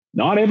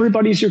not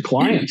everybody's your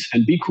client,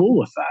 and be cool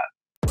with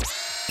that.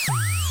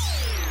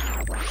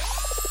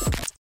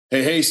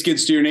 Hey, Skid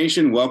Steer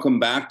Nation. Welcome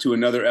back to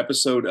another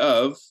episode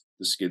of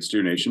the Skid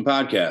Steer Nation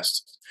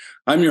podcast.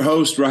 I'm your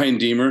host, Ryan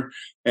Deemer,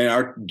 and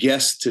our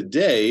guest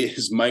today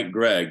is Mike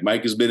Gregg.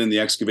 Mike has been in the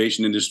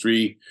excavation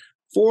industry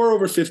for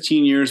over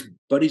 15 years,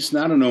 but he's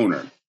not an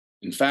owner.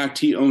 In fact,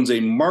 he owns a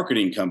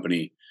marketing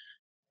company,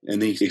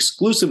 and he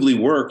exclusively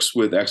works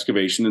with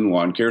excavation and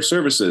lawn care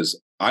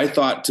services. I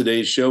thought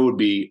today's show would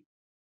be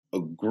a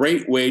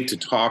great way to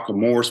talk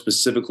more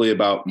specifically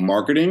about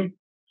marketing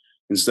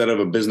instead of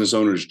a business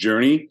owner's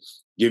journey,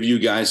 give you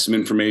guys some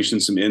information,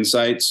 some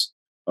insights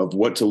of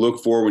what to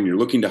look for when you're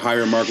looking to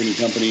hire a marketing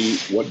company,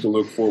 what to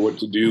look for, what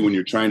to do when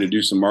you're trying to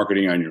do some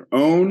marketing on your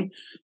own,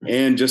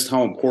 and just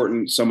how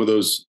important some of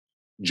those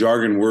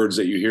jargon words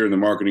that you hear in the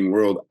marketing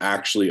world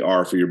actually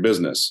are for your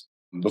business.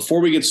 Before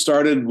we get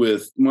started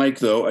with Mike,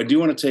 though, I do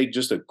want to take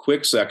just a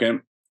quick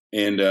second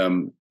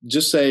and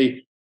just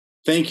say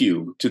thank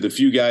you to the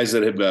few guys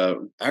that have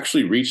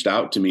actually reached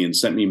out to me and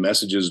sent me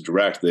messages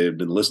direct. They've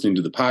been listening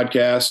to the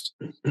podcast,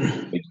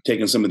 they've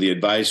taken some of the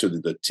advice or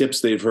the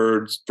tips they've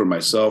heard from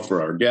myself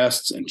or our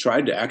guests and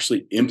tried to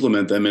actually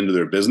implement them into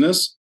their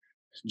business.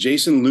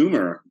 Jason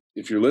Loomer,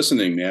 if you're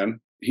listening, man,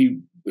 he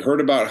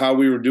heard about how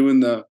we were doing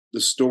the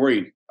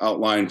story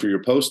outline for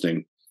your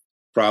posting,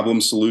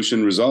 problem,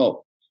 solution,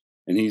 result.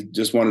 And he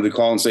just wanted to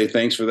call and say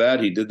thanks for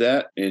that. He did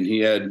that, and he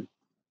had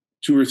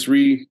 2 or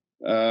 3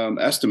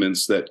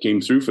 estimates that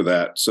came through for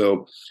that.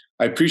 So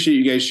I appreciate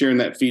you guys sharing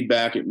that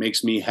feedback. It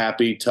makes me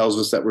happy, tells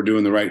us that we're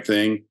doing the right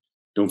thing.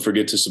 Don't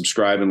forget to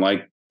subscribe and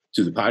like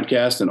to the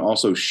podcast, and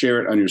also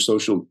share it on your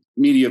social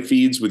media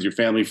feeds with your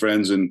family,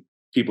 friends, and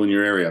people in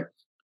your area.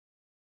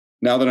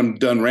 Now that I'm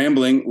done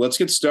rambling, let's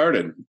get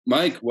started.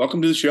 Mike,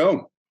 welcome to the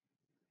show.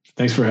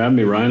 Thanks for having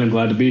me, Ryan. I'm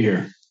glad to be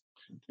here.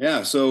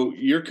 Yeah. So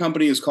your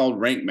company is called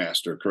Rank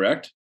Master,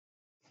 correct?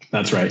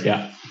 That's right.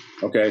 Yeah.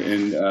 Okay,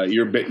 and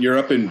you're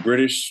up in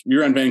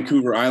you're on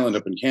Vancouver Island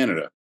up in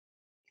Canada.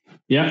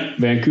 Yeah,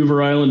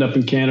 Vancouver Island up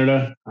in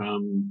Canada.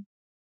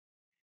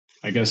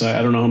 I guess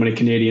I don't know how many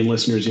Canadian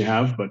listeners you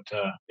have, but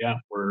yeah,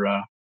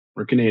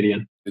 we're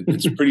Canadian.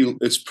 It's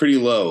pretty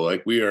low.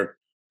 Like, we are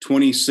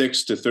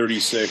 26 to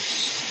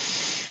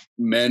 36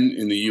 men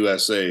in the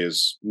USA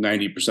is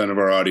 90% of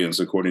our audience,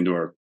 according to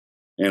our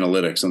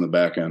analytics on the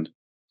back end.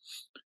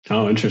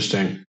 Oh,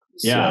 interesting.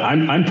 Yeah,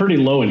 I'm pretty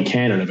low in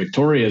Canada.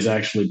 Victoria is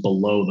actually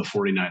below the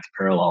 49th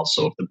parallel.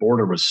 So if the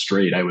border was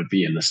straight, I would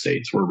be in the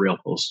States. We're real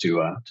close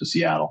to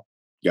Seattle.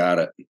 Got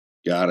it.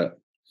 Well,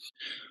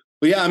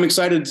 yeah, I'm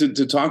excited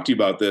to talk to you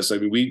about this. I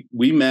mean,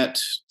 we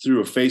met through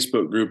a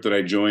Facebook group that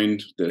I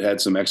joined that had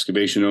some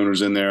excavation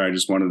owners in there. I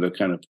just wanted to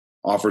kind of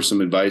offer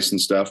some advice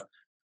and stuff.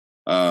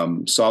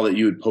 Saw that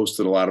you had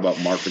posted a lot about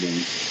marketing.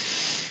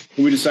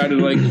 And we decided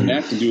to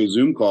connect and do a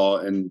Zoom call,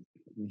 and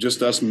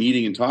just us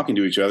meeting and talking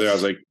to each other. I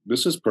was like,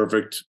 this is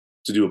perfect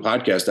to do a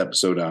podcast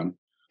episode on.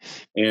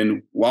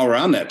 And while we're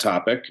on that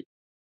topic,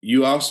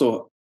 you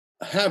also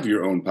have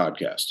your own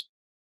podcast.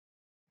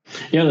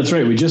 Yeah, that's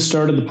right. We just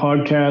started the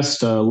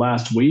podcast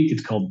last week.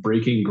 It's called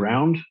Breaking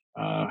Ground.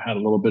 Had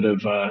a little bit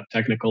of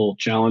technical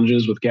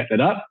challenges with getting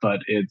it up, but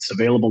it's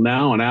available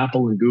now on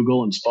Apple and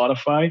Google and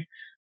Spotify.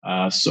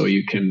 So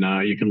you can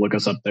look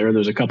us up there.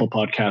 There's a couple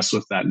podcasts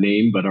with that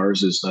name, but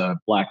ours is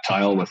black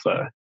tile with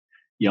a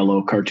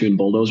yellow cartoon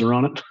bulldozer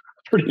on it.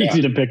 Pretty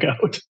easy to pick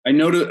out. I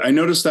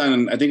noticed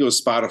on, I think it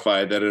was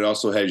Spotify, that it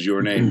also has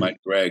your name, Mike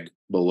Gregg,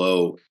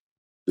 below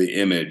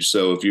the image.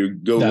 So if you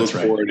go look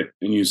for it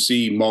and you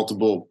see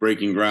multiple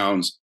Breaking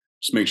Grounds,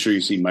 just make sure you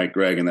see Mike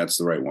Gregg, and that's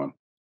the right one.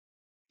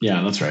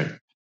 Yeah, that's right.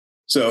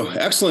 So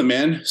excellent,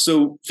 man.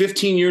 So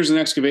 15 years in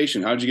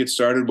excavation. How'd you get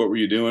started? What were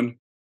you doing?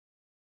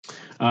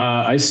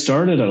 I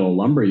started at a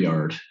lumber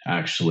yard,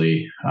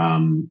 actually.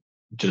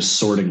 Just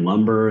sorting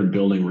lumber and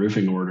building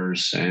roofing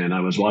orders. And I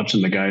was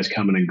watching the guys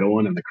coming and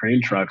going in the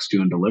crane trucks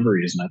doing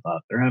deliveries. And I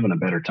thought, they're having a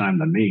better time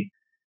than me.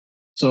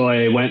 So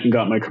I went and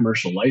got my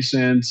commercial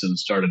license and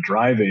started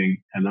driving.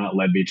 And that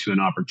led me to an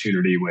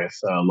opportunity with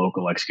a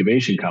local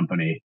excavation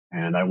company.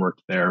 And I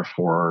worked there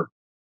for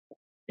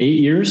 8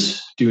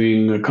 years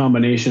doing a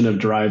combination of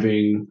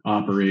driving,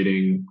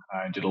 operating.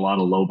 I did a lot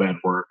of low bed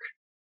work.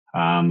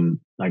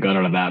 I got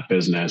out of that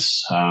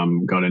business,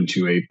 got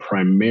into a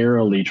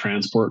primarily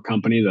transport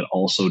company that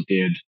also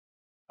did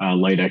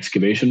light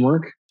excavation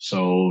work.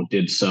 So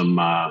did some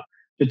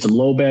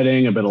low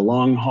bedding, a bit of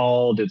long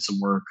haul, did some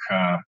work,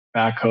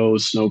 backhoe,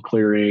 snow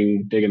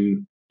clearing,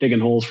 digging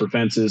holes for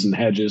fences and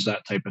hedges,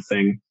 that type of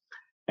thing.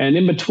 And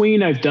in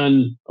between, I've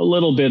done a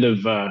little bit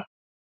of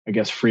I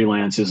guess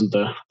freelance isn't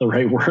the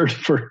right word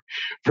for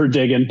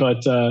digging,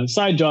 but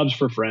side jobs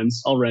for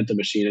friends. I'll rent a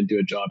machine and do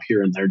a job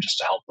here and there just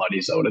to help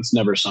buddies out. It's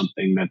never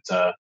something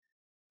that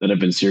I've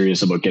been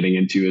serious about getting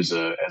into as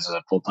a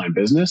full-time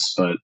business.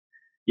 But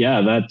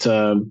yeah,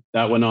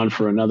 that went on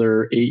for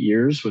another 8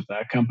 years with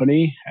that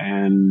company.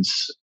 And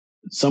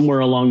somewhere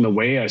along the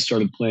way, I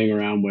started playing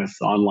around with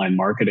online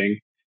marketing.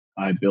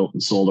 I built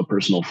and sold a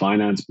personal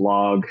finance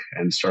blog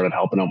and started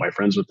helping out my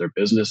friends with their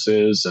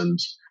businesses. And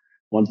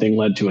one thing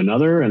led to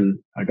another, and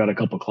I got a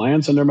couple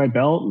clients under my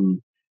belt,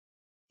 and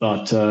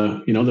thought,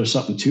 there's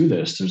something to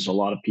this. There's a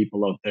lot of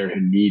people out there who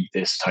need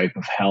this type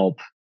of help.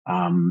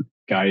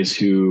 Guys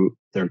who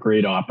they're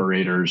great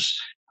operators,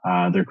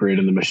 they're great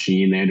in the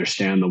machine. They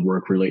understand the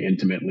work really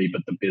intimately,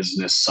 but the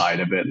business side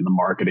of it and the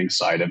marketing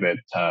side of it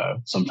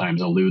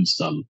sometimes eludes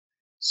them.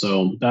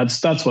 So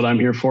that's what I'm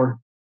here for.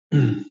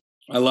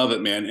 I love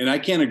it, man. And I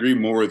can't agree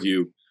more with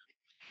you.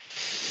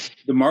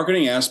 The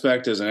marketing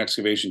aspect as an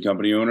excavation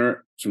company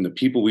owner, from the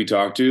people we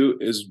talk to,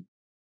 is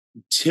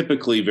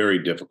typically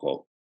very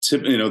difficult.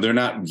 They're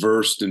not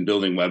versed in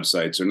building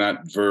websites. They're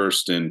not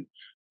versed in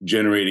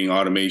generating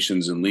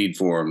automations and lead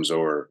forms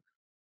or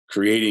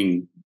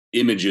creating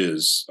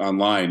images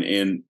online.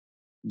 And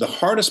the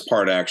hardest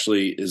part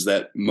actually is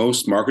that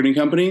most marketing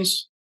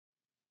companies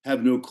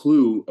have no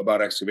clue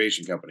about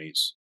excavation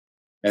companies.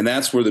 And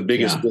that's where the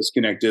biggest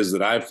disconnect is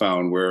that I've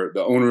found, where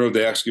the owner of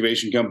the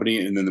excavation company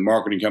and then the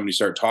marketing company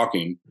start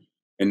talking.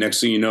 And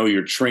next thing you know,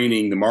 you're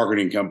training the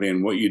marketing company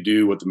on what you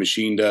do, what the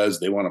machine does.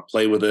 They want to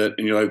play with it.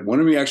 And you're like, when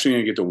are we actually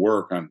going to get to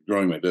work on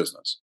growing my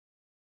business?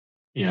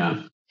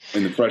 Yeah.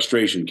 And the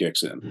frustration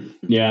kicks in.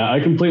 Yeah, I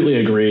completely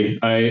agree.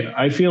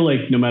 I feel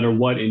like no matter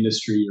what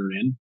industry you're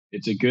in,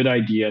 it's a good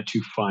idea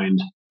to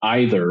find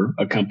either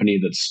a company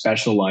that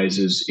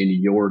specializes in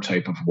your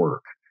type of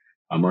work,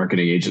 a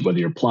marketing agent, whether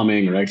you're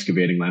plumbing or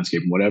excavating,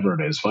 landscaping, whatever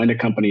it is. Find a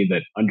company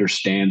that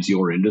understands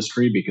your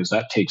industry, because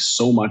that takes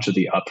so much of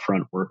the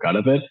upfront work out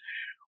of it.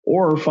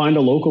 Or find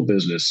a local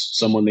business,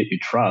 someone that you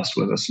trust,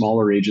 with a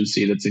smaller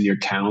agency that's in your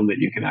town that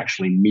you can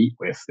actually meet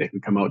with. They can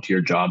come out to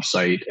your job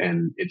site,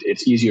 and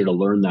it's easier to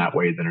learn that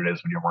way than it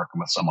is when you're working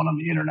with someone on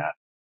the internet.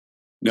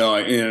 No,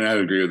 and I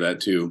agree with that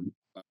too.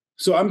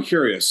 So I'm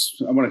curious.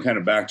 I want to kind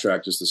of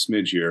backtrack just a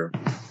smidge here.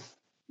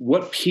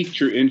 What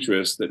piqued your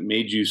interest that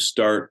made you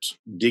start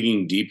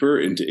digging deeper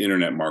into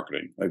internet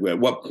marketing? Like, at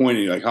what point,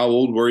 like, how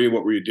old were you?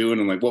 What were you doing?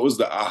 And like, what was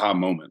the aha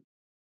moment?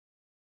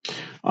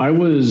 I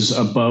was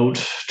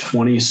about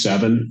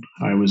 27.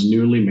 I was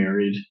newly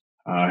married.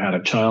 I had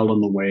a child on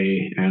the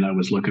way, and I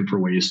was looking for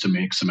ways to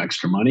make some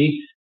extra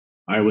money.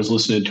 I was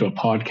listening to a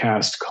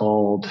podcast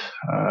called,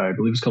 I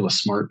believe it's called the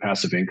Smart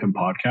Passive Income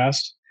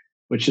Podcast,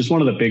 which is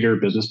one of the bigger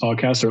business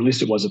podcasts, or at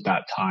least it was at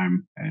that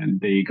time. And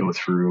they go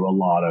through a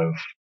lot of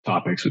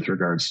topics with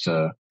regards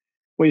to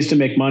ways to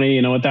make money.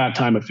 At that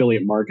time,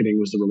 affiliate marketing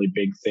was the really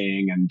big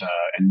thing, and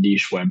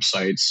niche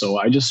websites. So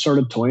I just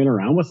started toying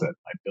around with it.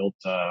 I built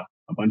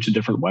a bunch of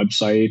different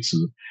websites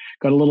and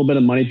got a little bit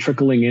of money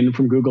trickling in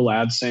from Google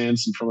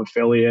AdSense and from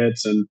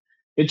affiliates, and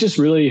it just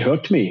really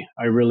hooked me.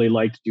 I really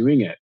liked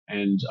doing it,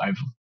 and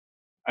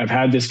I've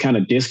had this kind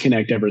of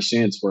disconnect ever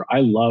since, where I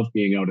love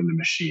being out in the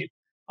machine.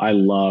 I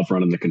love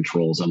running the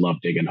controls. I love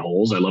digging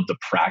holes. I love the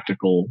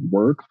practical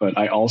work, but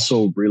I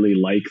also really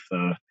like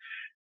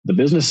the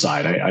business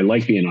side. I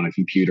like being on a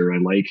computer. I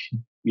like,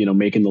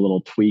 making the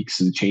little tweaks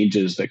and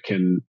changes that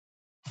can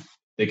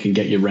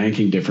get you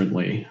ranking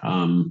differently.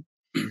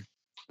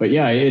 But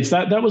yeah, it's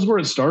that was where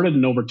it started,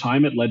 and over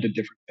time it led to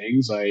different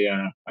things. I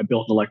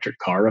built an electric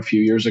car a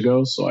few years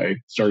ago, so I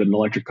started an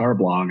electric car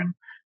blog and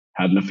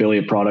had an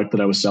affiliate product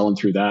that I was selling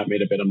through that,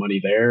 made a bit of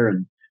money there.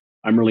 And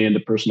I'm really into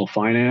personal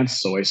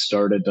finance, so I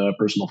started a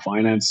personal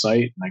finance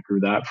site, and I grew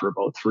that for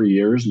about 3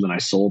 years, and then I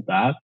sold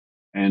that.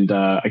 And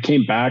I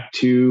came back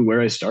to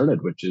where I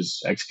started, which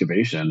is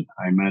excavation.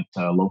 I met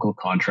a local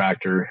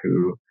contractor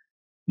who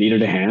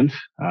needed a hand,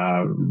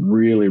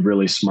 really,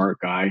 really smart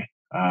guy,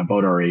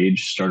 about our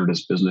age, started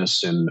his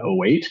business in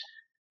 '08,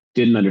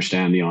 didn't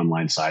understand the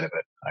online side of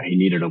it. He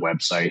needed a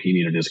website. He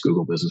needed his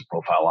Google business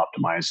profile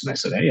optimized. And I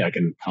said, hey, I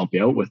can help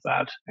you out with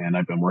that. And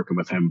I've been working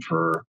with him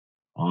for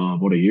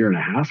about a year and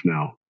a half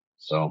now.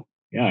 So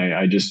yeah,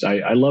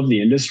 I love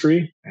the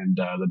industry, and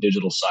the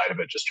digital side of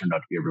it just turned out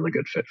to be a really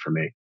good fit for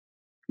me.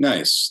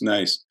 Nice.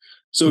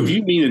 So if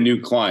you meet a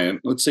new client,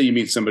 let's say you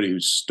meet somebody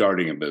who's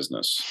starting a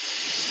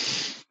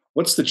business,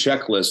 what's the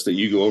checklist that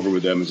you go over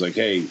with them? It's like,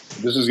 hey,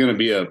 this is going to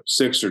be a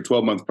 6 or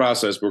 12 month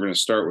process. We're going to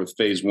start with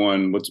phase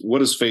one.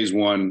 What is phase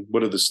one?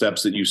 What are the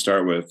steps that you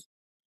start with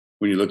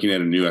when you're looking at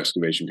a new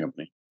excavation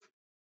company?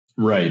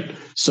 Right.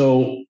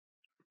 So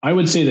I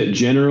would say that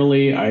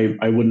generally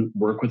I wouldn't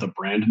work with a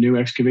brand new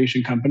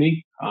excavation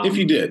company. If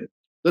you did,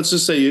 let's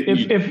just say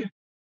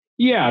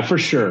yeah, for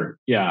sure.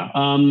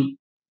 Yeah.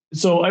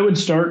 So I would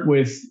start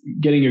with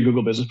getting your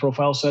Google business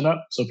profile set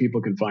up so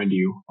people can find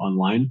you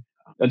online.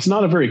 That's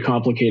not a very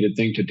complicated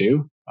thing to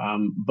do,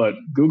 but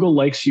Google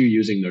likes you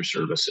using their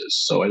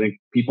services. So I think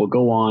people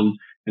go on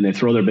and they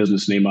throw their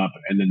business name up,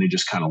 and then they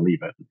just kind of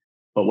leave it.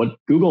 But what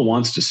Google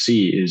wants to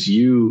see is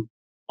you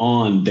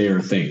on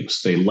their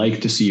things. They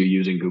like to see you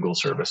using Google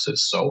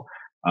services. So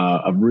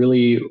a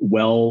really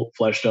well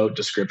fleshed out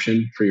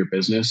description for your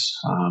business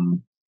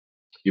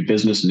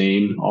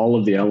name, all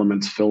of the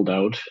elements filled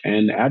out,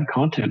 and add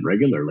content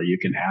regularly. You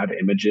can add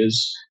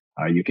images,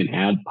 you can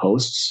add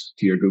posts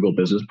to your Google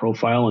business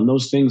profile, and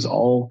those things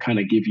all kind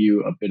of give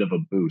you a bit of a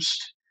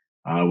boost.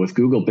 With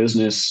Google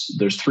business,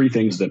 there's 3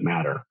 things that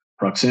matter: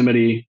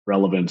 proximity,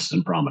 relevance,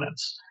 and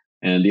prominence.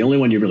 And the only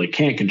one you really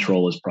can't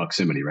control is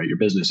proximity, right? Your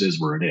business is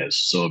where it is.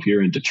 So if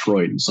you're in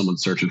Detroit and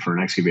someone's searching for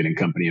an excavating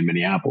company in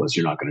Minneapolis,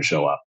 you're not going to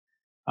show up.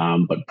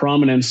 But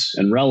prominence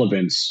and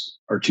relevance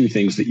are two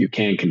things that you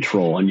can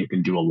control, and you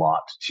can do a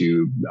lot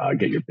to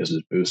get your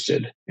business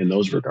boosted in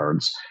those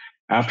regards.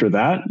 After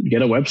that,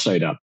 get a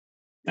website up.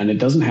 And it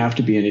doesn't have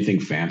to be anything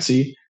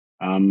fancy.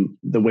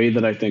 The way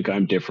that I think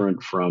I'm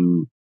different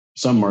from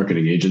some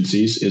marketing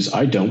agencies is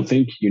I don't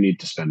think you need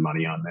to spend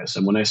money on this.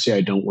 And when I say I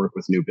don't work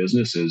with new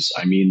businesses,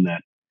 I mean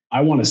that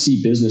I want to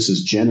see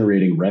businesses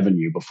generating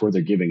revenue before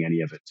they're giving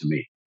any of it to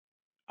me.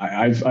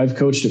 I've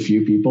coached a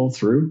few people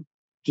through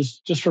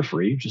just for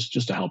free,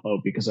 just to help out,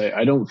 because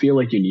I don't feel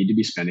like you need to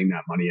be spending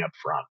that money up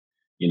front.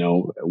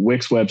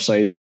 Wix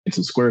websites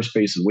and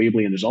Squarespace and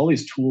Weebly, and there's all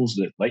these tools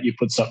that let you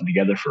put something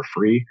together for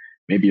free.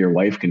 Maybe your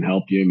wife can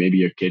help you, maybe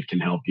your kid can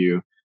help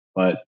you,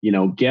 but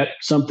get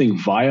something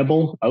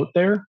viable out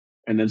there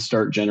and then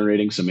start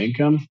generating some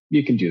income.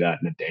 You can do that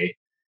in a day.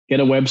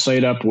 Get a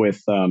website up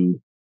with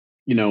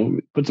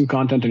put some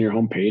content on your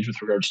homepage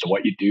with regards to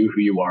what you do, who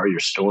you are, your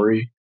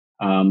story.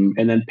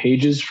 And then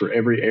pages for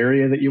every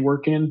area that you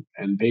work in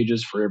and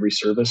pages for every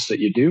service that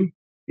you do,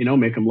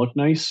 make them look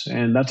nice.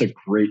 And that's a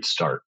great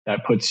start.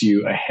 That puts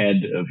you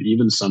ahead of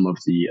even some of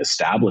the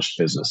established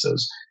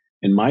businesses.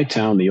 In my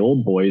town, the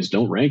old boys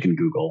don't rank in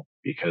Google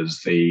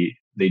because they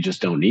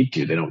just don't need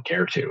to. They don't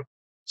care to.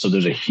 So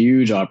there's a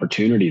huge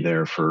opportunity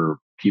there for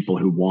people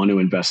who want to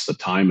invest the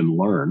time and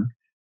learn.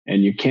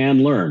 And you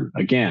can learn.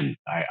 Again,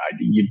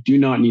 you do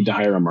not need to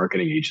hire a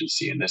marketing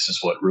agency. And this is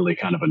what really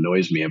kind of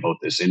annoys me about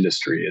this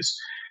industry is,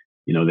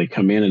 they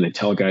come in and they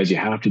tell guys you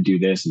have to do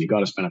this and you got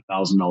to spend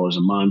 $1,000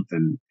 a month,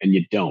 and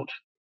you don't.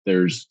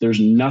 There's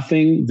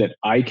nothing that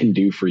I can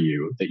do for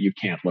you that you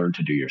can't learn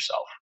to do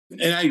yourself.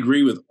 And I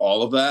agree with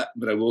all of that,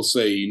 but I will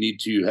say you need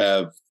to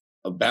have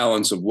a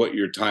balance of what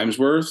your time's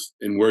worth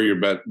and where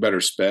you're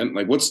better spent.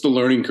 Like, what's the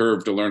learning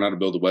curve to learn how to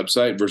build a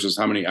website versus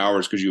how many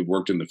hours because you've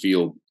worked in the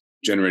field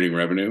generating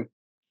revenue?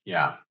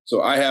 Yeah.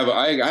 So I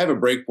have a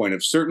break point.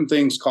 If certain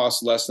things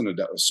cost less than a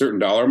certain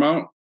dollar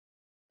amount,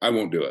 I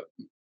won't do it.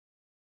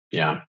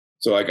 Yeah.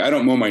 So I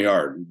don't mow my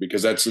yard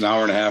because that's an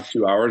hour and a half,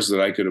 2 hours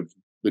that I could have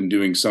been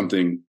doing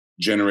something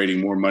generating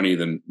more money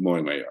than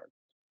mowing my yard.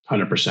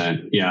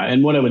 100%. Yeah.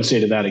 And what I would say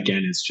to that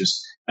again is just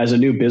as a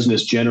new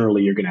business,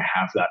 generally, you're going to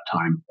have that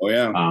time. Oh,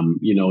 yeah.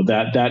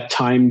 That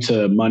time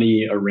to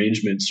money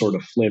arrangement sort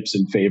of flips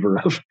in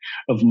favor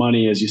of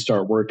money as you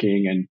start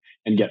working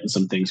and getting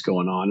some things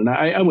going on. And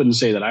I wouldn't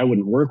say that I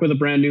wouldn't work with a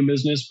brand new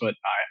business, but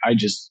I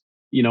just,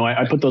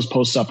 I put those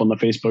posts up on the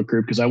Facebook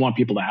group because I want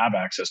people to have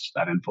access to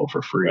that info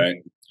for free. Right.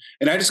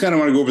 And I just kind of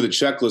want to go over the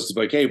checklist of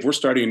like, hey, if we're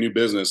starting a new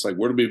business, like,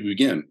 where do we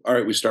begin? All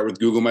right, we start with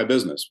Google My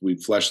Business. We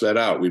flesh that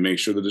out. We make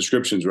sure the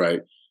description's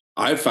right.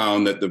 I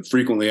found that the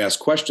frequently asked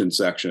questions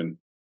section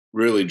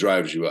really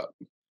drives you up.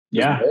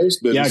 Yeah.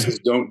 Most businesses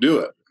don't do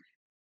it.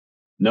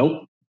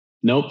 Nope.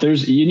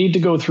 You need to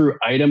go through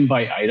item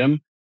by item,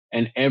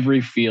 and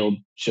every field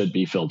should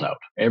be filled out.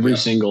 Every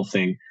single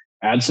thing.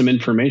 Add some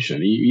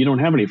information. You don't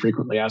have any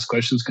frequently asked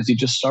questions because you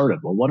just started.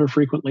 Well, what are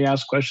frequently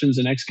asked questions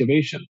in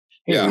excavation?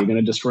 Hey, are you going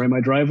to destroy my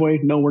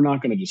driveway? No, we're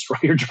not going to destroy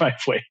your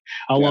driveway.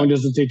 How long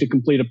does it take to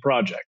complete a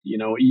project?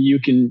 You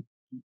can.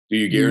 Do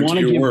you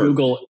guarantee your work?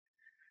 Google,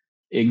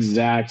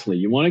 exactly.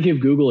 You want to give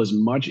Google as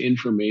much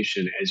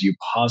information as you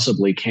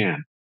possibly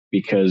can,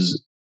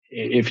 because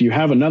if you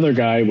have another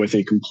guy with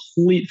a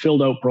complete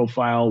filled out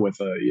profile with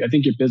I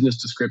think your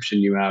business description,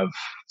 you have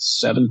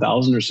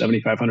 7,000 or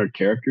 7,500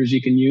 characters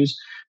you can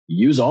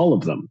use all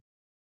of them.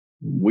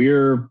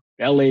 We're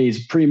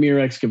LA's premier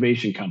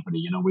excavation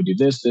company. We do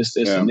this,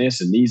 and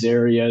this in these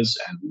areas.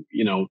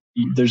 And,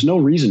 there's no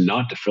reason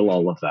not to fill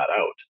all of that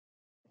out.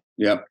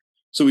 Yeah.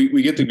 So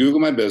we get to Google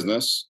My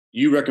Business.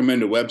 You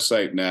recommend a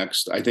website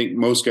next. I think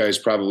most guys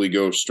probably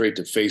go straight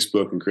to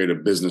Facebook and create a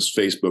business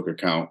Facebook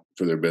account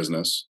for their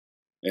business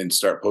and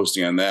start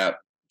posting on that.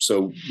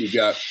 So we've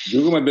got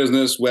Google My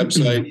Business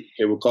website. Okay,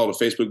 we'll call it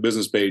a Facebook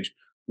business page.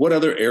 What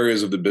other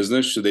areas of the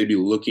business should they be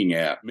looking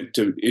at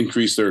to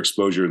increase their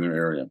exposure in their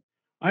area?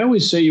 I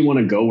always say you want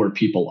to go where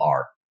people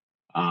are.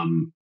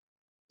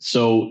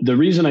 So the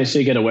reason I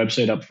say get a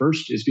website up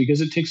first is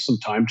because it takes some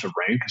time to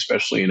rank,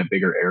 especially in a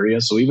bigger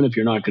area. So even if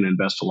you're not going to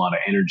invest a lot of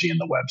energy in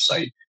the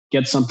website,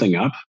 get something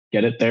up,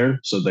 get it there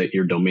so that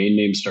your domain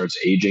name starts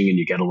aging and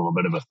you get a little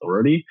bit of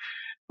authority.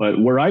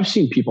 But where I've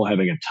seen people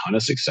having a ton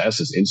of success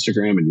is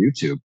Instagram and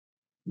YouTube.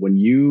 When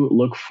you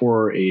look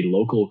for a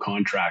local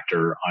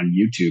contractor on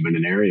YouTube in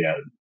an area,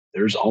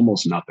 there's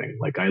almost nothing.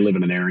 Like, I live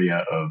in an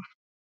area of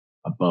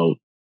about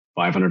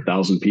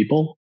 500,000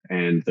 people,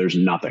 and there's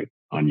nothing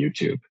on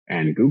YouTube.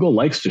 And Google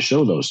likes to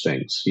show those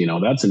things.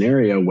 That's an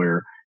area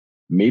where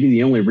maybe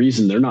the only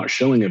reason they're not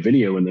showing a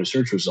video in their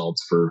search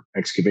results for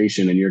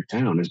excavation in your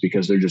town is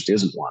because there just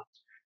isn't one.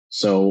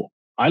 So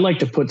I like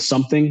to put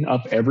something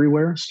up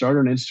everywhere. Start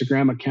an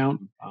Instagram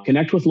account,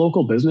 connect with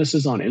local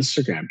businesses on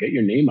Instagram, get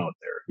your name out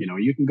there.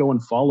 You can go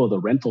and follow the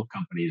rental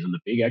companies and the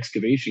big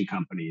excavation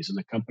companies and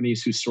the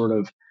companies who sort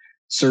of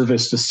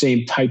service the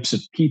same types of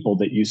people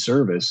that you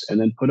service, and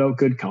then put out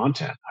good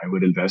content. I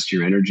would invest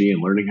your energy in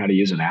learning how to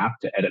use an app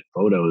to edit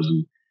photos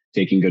and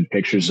taking good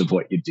pictures of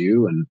what you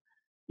do, and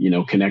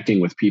connecting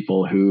with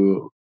people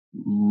who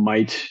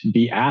might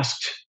be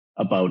asked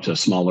about a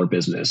smaller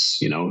business.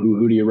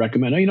 Who do you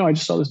recommend? I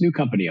just saw this new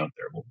company out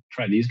there. We'll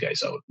try these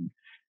guys out and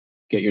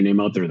get your name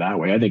out there that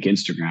way. I think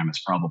Instagram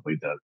is probably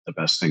the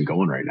best thing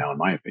going right now, in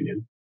my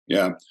opinion.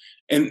 Yeah.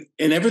 And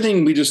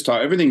everything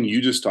everything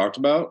you just talked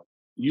about,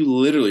 you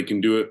literally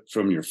can do it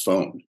from your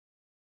phone.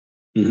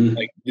 Mm-hmm.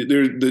 Like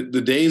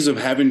the days of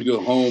having to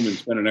go home and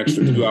spend an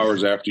extra 2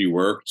 hours after you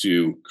work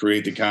to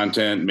create the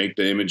content, make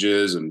the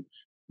images, and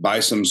buy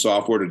some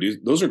software to do,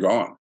 those are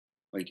gone.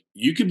 Like,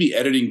 you could be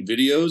editing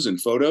videos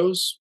and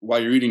photos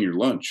while you're eating your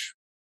lunch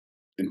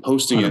and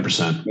posting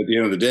 100%. It at the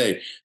end of the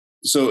day.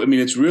 So, I mean,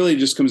 it's really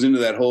just comes into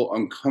that whole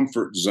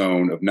uncomfort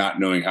zone of not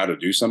knowing how to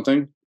do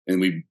something,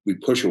 and we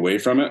push away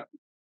from it.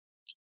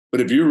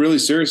 But if you're really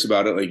serious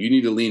about it, like, you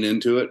need to lean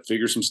into it,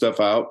 figure some stuff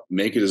out,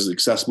 make it as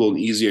accessible and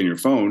easy on your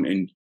phone.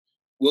 And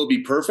will it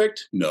be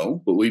perfect?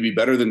 No. But will you be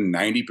better than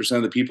 90%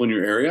 of the people in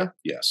your area?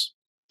 Yes.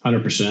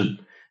 100%.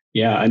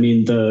 Yeah. I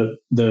mean,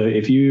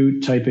 if you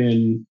type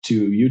in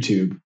to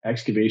YouTube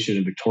excavation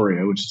in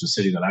Victoria, which is the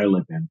city that I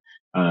live in,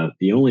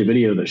 the only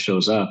video that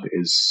shows up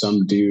is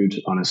some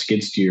dude on a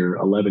skid steer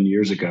 11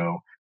 years ago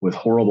with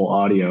horrible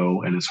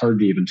audio, and it's hard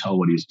to even tell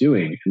what he's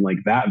doing. And like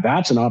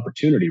that's an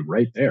opportunity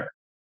right there.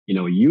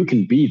 You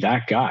can be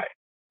that guy,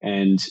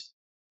 and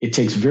it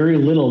takes very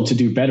little to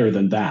do better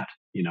than that.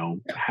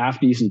 Half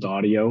decent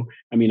audio.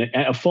 I mean,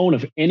 a phone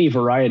of any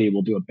variety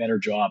will do a better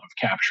job of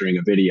capturing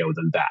a video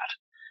than that.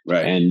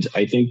 Right. And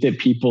I think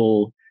that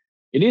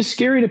it is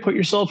scary to put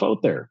yourself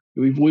out there.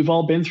 We've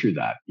all been through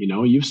that.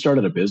 You've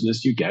started a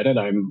business, you get it.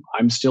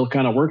 I'm still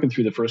kind of working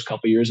through the first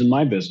couple of years in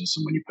my business.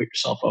 And when you put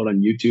yourself out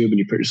on YouTube and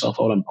you put yourself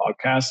out on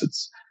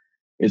podcasts,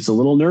 it's a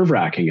little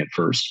nerve-wracking at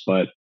first,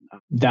 but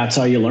that's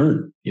how you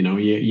learn.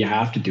 You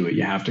have to do it.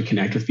 You have to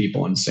connect with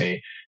people and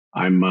say,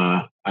 I'm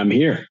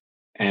here.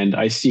 And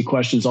I see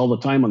questions all the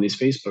time on these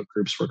Facebook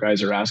groups where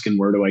guys are asking,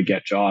 where do I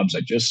get jobs?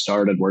 I just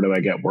started. Where do I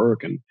get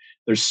work? And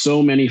there's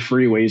so many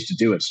free ways to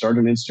do it. Start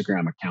an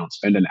Instagram account,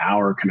 spend an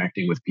hour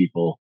connecting with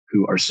people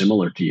who are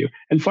similar to you,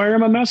 and fire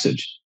them a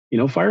message.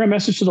 Fire a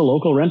message to the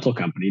local rental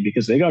company,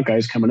 because they got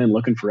guys coming in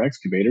looking for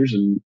excavators,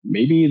 and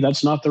maybe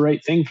that's not the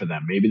right thing for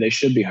them. Maybe they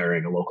should be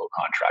hiring a local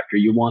contractor.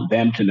 You want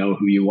them to know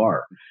who you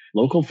are.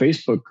 Local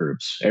Facebook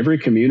groups. Every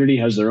community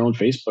has their own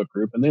Facebook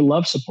group, and they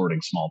love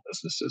supporting small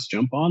businesses.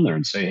 Jump on there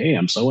and say, hey,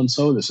 I'm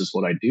so-and-so. This is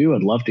what I do.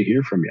 I'd love to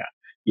hear from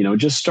you.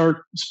 Just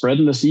start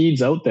spreading the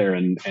seeds out there,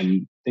 and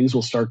things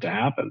will start to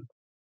happen.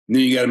 And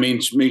then you got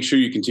to make sure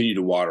you continue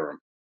to water them.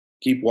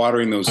 Keep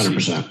watering those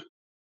 100%. Seeds.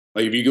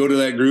 Like, if you go to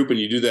that group and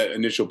you do that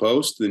initial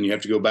post, then you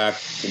have to go back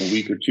in a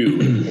week or two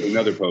and put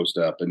another post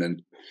up.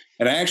 And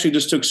I actually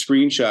just took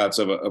screenshots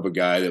of a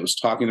guy that was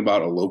talking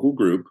about a local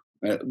group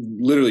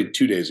literally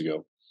 2 days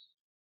ago.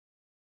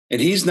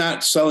 And he's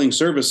not selling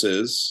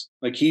services.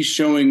 Like, he's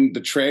showing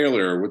the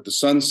trailer with the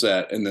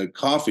sunset and the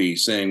coffee,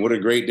 saying what a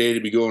great day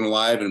to be going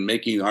live and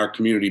making our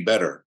community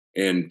better.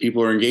 And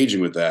people are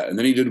engaging with that. And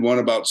then he did one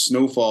about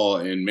snowfall,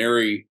 and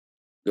Mary,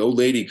 the old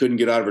lady, couldn't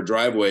get out of her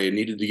driveway and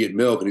needed to get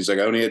milk. And he's like,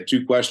 I only had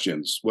 2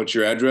 questions. What's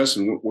your address?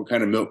 And what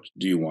kind of milk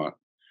do you want?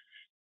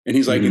 And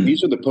he's like, and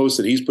these are the posts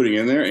that he's putting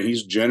in there, and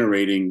he's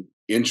generating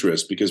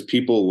interest because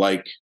people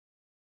like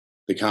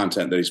the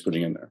content that he's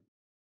putting in there.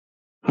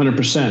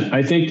 100%.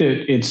 I think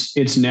that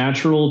it's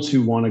natural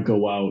to want to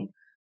go out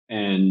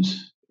and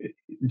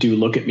do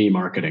look at me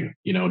marketing,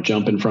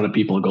 jump in front of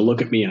people and go,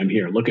 look at me, I'm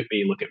here. Look at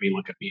me, look at me,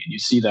 look at me. And you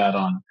see that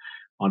on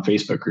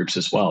Facebook groups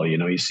as well.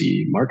 You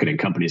see marketing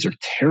companies are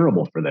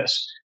terrible for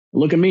this.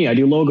 Look at me, I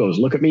do logos.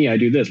 Look at me, I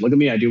do this. Look at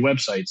me, I do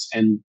websites.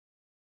 And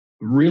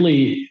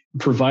really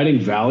providing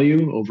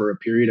value over a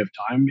period of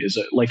time is,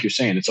 like you're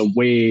saying, it's a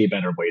way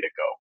better way to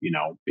go.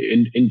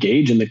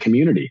 Engage in the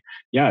community.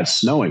 Yeah, it's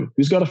snowing.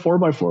 Who's got a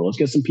 4x4? Let's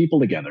get some people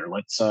together.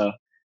 Let's,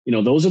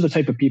 those are the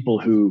type of people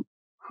who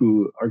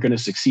are going to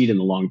succeed in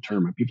the long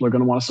term, and people are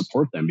going to want to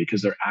support them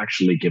because they're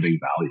actually giving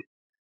value.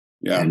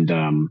 Yeah.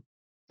 And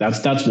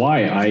that's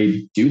why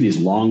I do these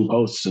long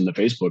posts in the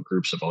Facebook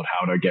groups about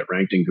how to get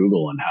ranked in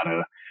Google and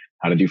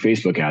how to do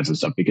Facebook ads and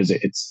stuff, because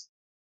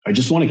I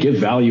just want to give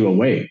value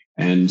away.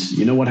 And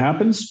you know what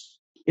happens?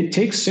 It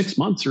takes 6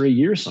 months or a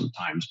year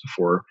sometimes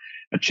before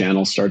a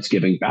channel starts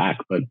giving back,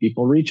 but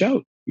people reach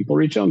out. People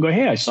reach out and go,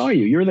 hey, I saw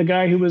you. You're the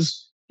guy who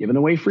was giving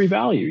away free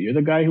value. You're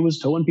the guy who was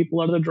towing people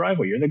out of the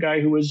driveway. You're the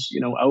guy who was,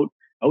 out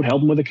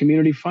helping with a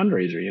community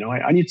fundraiser.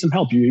 I need some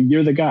help.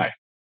 You're the guy.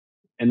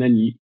 And then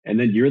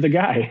you're the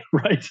guy,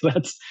 right? So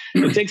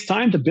it takes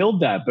time to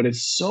build that, but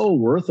it's so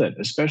worth it,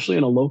 especially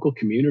in a local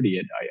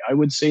community. I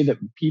would say that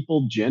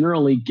people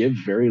generally give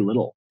very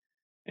little.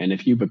 And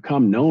if you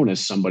become known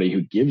as somebody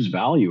who gives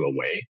value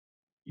away,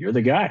 you're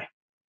the guy.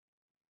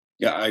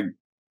 Yeah, I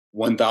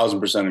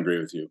 1000% agree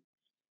with you.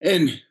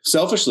 And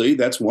selfishly,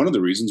 that's one of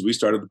the reasons we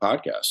started the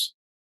podcast,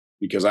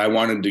 because I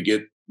wanted to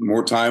get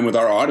more time with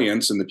our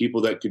audience and the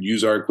people that could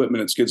use our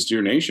equipment at Skid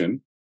Steer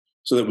Nation.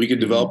 so that we could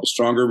develop a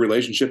stronger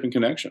relationship and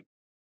connection.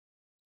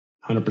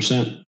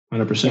 100%.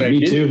 100%.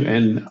 Me too.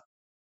 And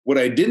what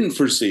I didn't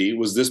foresee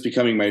was this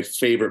becoming my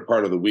favorite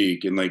part of the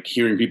week, and like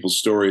hearing people's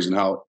stories and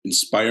how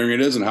inspiring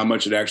it is and how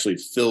much it actually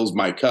fills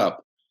my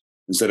cup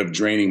instead of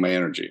draining my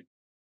energy.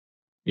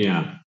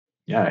 Yeah.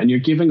 Yeah. And you're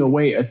giving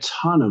away a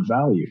ton of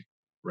value,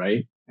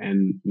 right?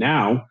 And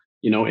now,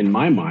 in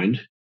my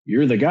mind,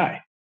 you're the guy.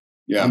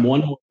 Yeah. I'm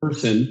one more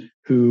person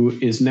who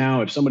is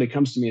now, if somebody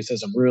comes to me and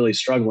says, I'm really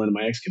struggling in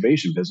my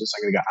excavation business,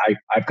 I'm going to go,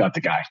 I've got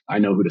the guy. I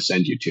know who to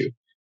send you to.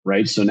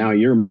 Right. So now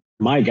you're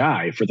my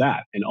guy for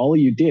that. And all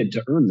you did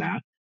to earn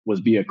that was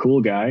be a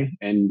cool guy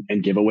and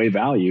give away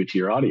value to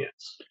your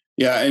audience.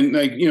 Yeah. And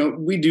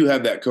we do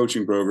have that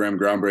coaching program,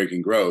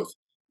 Groundbreaking Growth.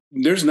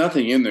 There's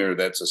nothing in there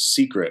that's a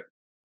secret.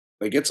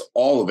 Like, it's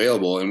all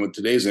available. And with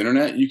today's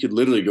internet, you could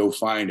literally go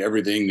find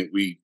everything that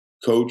we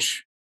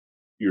coach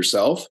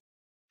yourself.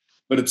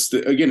 But it's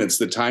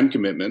the time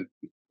commitment,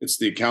 it's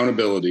the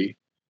accountability,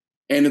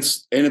 and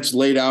it's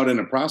laid out in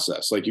a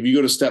process. Like, if you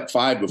go to step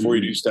 5 before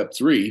you do step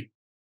 3,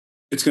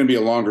 it's going to be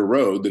a longer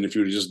road than if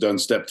you would have just done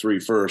step 3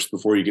 first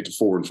before you get to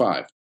 4 and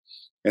 5.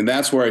 And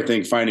that's where I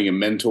think finding a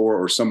mentor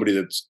or somebody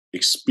that's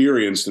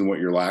experienced in what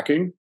you're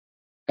lacking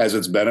has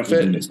its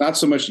benefit. Mm-hmm. It's not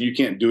so much that you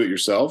can't do it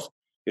yourself.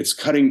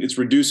 It's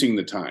reducing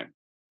the time.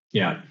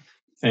 Yeah.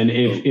 And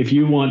if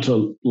you want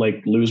to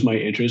lose my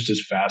interest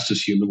as fast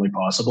as humanly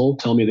possible,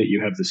 tell me that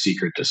you have the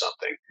secret to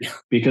something,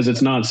 because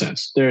it's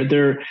nonsense.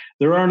 There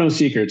are no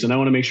secrets. And I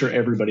want to make sure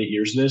everybody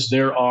hears this.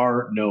 There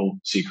are no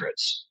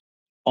secrets.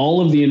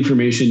 All of the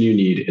information you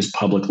need is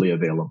publicly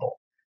available.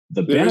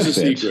 There's a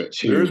secret.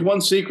 There's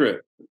one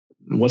secret.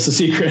 What's the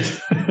secret?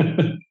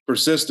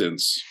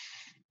 Persistence.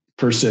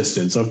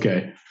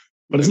 Okay.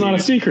 But it's not a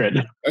secret.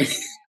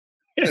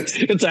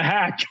 It's a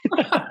hack.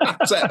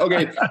 Okay. All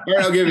right,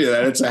 I'll give you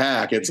that. It's a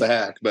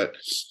hack. But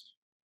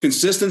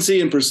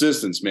consistency and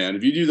persistence, man.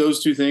 If you do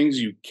those two things,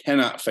 you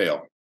cannot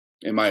fail,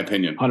 in my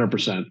opinion.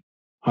 100%.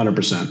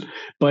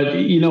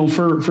 But,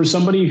 for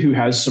somebody who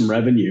has some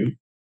revenue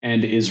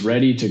and is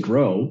ready to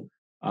grow,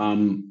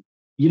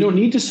 you don't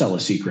need to sell a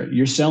secret.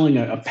 You're selling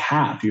a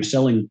path. You're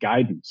selling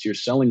guidance. You're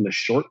selling the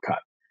shortcut.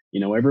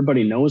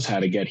 Everybody knows how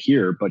to get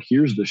here, but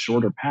here's the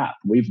shorter path.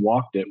 We've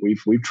walked it.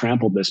 We've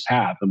trampled this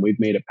path, and we've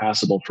made it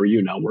passable for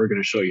you. Now we're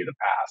going to show you the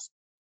path.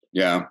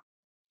 Yeah.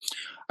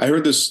 I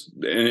heard this,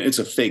 and it's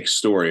a fake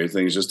story. I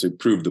think it's just to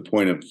prove the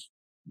point of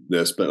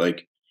this,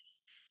 but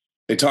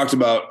they talked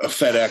about a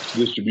FedEx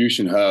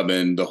distribution hub,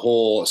 and the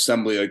whole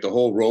assembly, the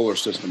whole roller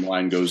system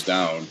line goes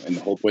down, and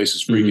the whole place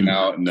is freaking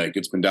out. And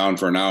it's been down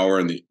for an hour.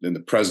 And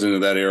the president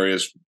of that area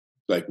is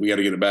like, we got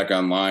to get it back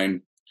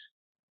online.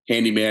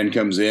 Handyman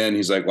comes in.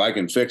 He's like, well, I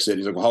can fix it.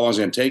 He's like, well, how long is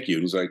it going to take you?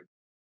 And he's like,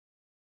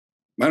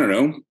 I don't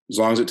know, as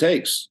long as it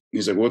takes.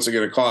 He's like, what's it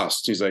going to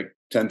cost? He's like,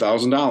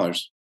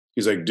 $10,000.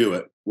 He's like, do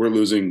it. We're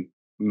losing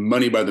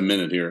money by the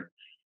minute here.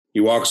 He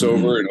walks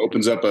over and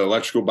opens up an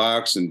electrical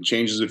box and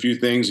changes a few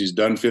things. He's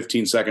done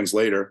 15 seconds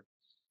later.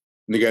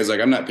 And the guy's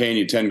like, I'm not paying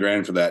you 10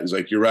 grand for that. He's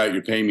like, you're right.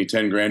 You're paying me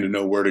 10 grand to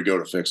know where to go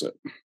to fix it.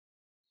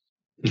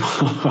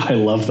 I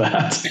love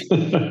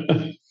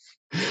that.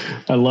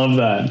 I love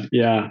that.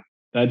 Yeah.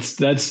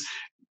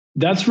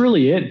 That's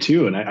really it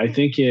too. And I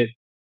think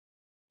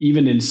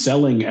even in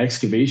selling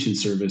excavation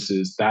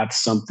services,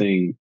 that's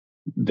something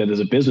that as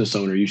a business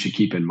owner, you should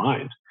keep in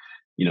mind.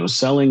 You're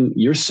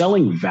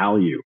selling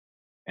value.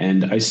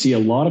 And I see a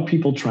lot of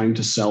people trying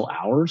to sell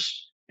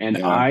hours, and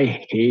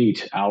I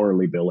hate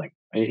hourly billing.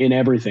 In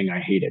everything, I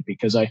hate it,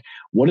 because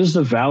what is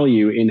the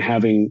value in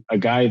having a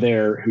guy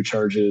there who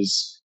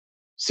charges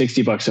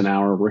 $60 an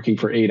hour working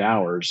for 8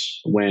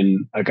 hours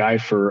when a guy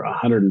for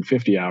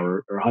 $150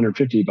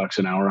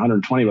 an hour,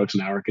 $120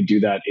 an hour could do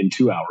that in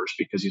 2 hours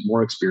because he's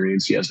more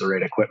experienced, he has the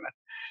right equipment,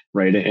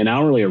 right? An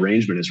hourly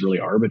arrangement is really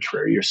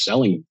arbitrary. You're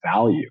selling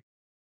value.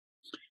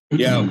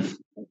 Yeah.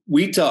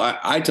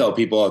 I tell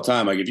people all the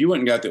time, if you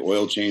went and got the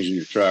oil change in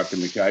your truck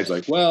and the guy's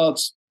like, well,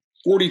 it's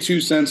 42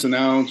 cents an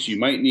ounce. You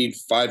might need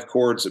 5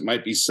 quarts. It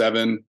might be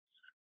 7.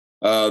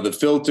 The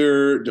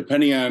filter,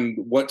 depending on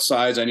what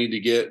size I need to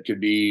get, could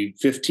be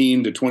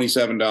 $15 to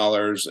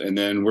 $27. And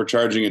then we're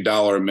charging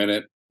 $1 a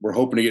minute. We're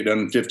hoping to get done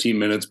in 15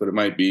 minutes, but it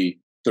might be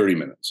 30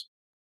 minutes.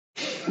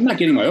 I'm not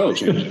getting my oil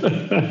changed.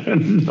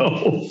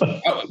 No.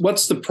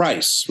 What's the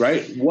price,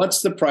 right?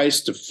 What's the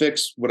price to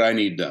fix what I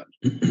need done?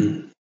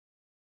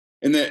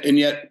 And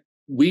yet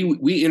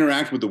we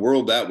interact with the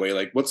world that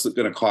way. What's it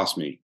going to cost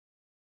me?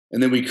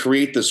 And then we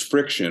create this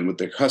friction with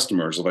the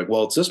customers of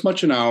well, it's this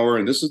much an hour,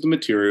 and this is the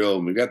material,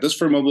 and we've got this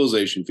for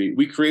mobilization fee.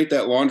 We create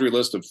that laundry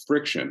list of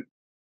friction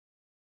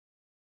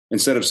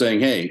instead of saying,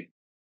 hey,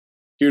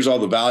 here's all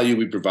the value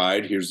we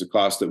provide. Here's the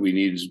cost that we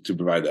need to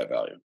provide that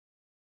value.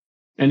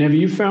 And have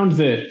you found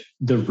that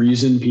the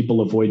reason people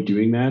avoid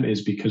doing that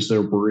is because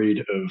they're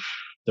worried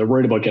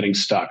about getting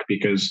stuck,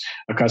 because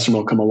a customer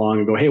will come along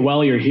and go, hey,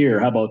 while you're here,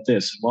 how about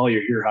this? While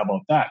you're here, how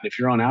about that? And if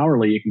you're on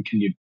hourly, you can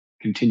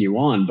continue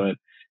on. But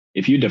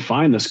if you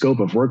define the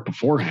scope of work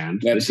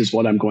beforehand, this is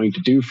what I'm going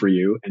to do for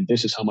you, and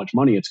this is how much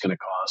money it's going to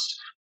cost,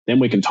 then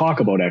we can talk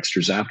about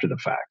extras after the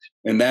fact.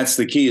 And that's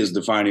the key, is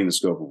defining the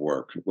scope of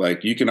work.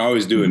 Like, you can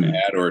always do an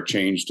add or a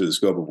change to the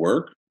scope of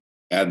work,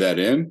 add that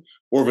in.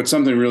 Or if it's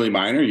something really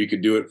minor, you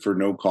could do it for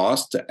no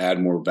cost to add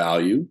more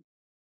value.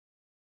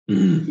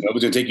 It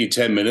was going to take you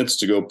 10 minutes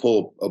to go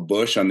pull a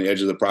bush on the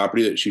edge of the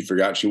property that she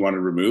forgot she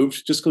wanted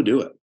removed. Just go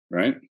do it.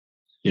 Right.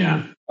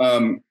 Yeah.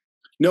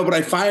 No, but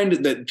I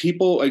find that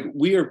people, like,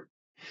 we are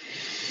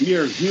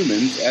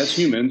humans. As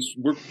humans,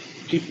 we're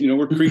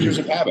creatures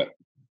of habit.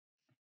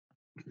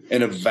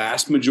 And a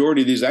vast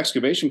majority of these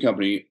excavation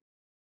companies,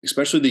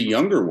 especially the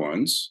younger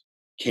ones,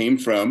 came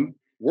from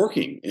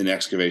working in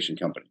excavation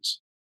companies.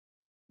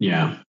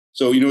 Yeah.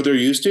 So you know what they're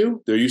used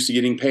to? They're used to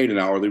getting paid an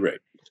hourly rate.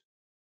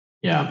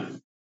 Yeah.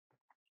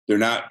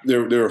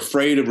 They're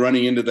afraid of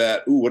running into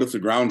that. Ooh, what if the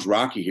ground's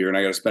rocky here and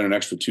I got to spend an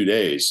extra 2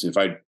 days if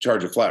I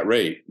charge a flat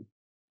rate?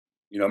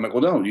 I'm like,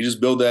 well, no, you just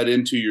build that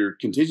into your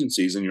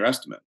contingencies and your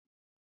estimate.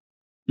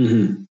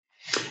 Mm-hmm.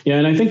 Yeah.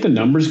 And I think the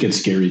numbers get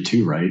scary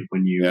too, right?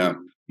 When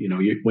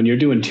when you're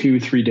doing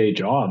 2-3 day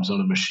jobs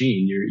on a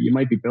machine, you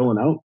might be billing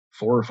out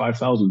 $4,000 or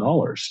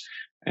 $5,000.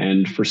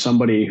 And for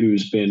somebody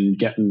who's been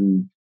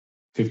getting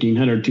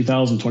 $1,500,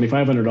 $2,000,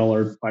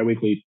 $2,500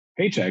 biweekly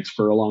paychecks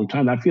for a long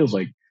time, that feels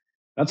like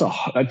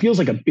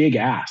a big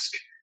ask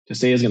to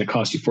say is going to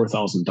cost you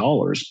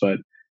 $4,000. But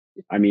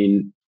I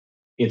mean,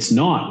 it's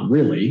not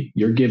really.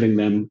 You're giving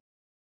them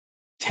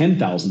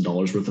 $10,000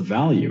 worth of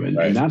value.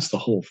 And that's the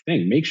whole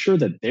thing. Make sure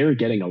that they're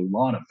getting a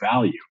lot of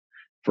value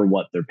for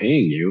what they're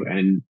paying you,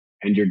 and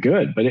you're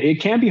good. But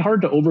it can be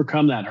hard to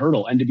overcome that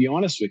hurdle. And to be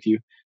honest with you,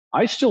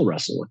 I still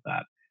wrestle with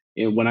that.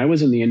 When I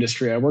was in the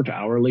industry, I worked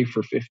hourly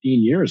for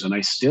 15 years. And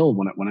I still,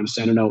 when I'm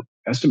sending out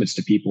estimates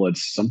to people,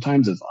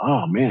 sometimes it's,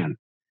 oh man,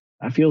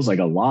 that feels like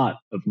a lot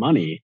of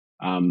money.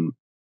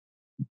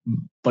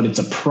 But it's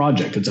a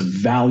project. It's a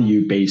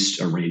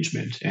value-based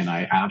arrangement. And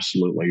I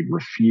absolutely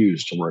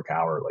refuse to work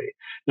hourly.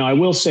 Now, I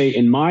will say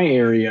in my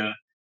area,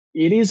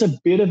 it is a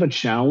bit of a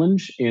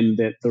challenge in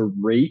that the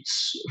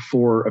rates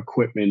for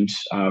equipment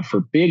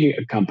for big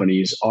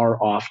companies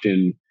are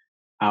often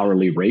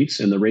hourly rates.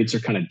 And the rates are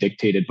kind of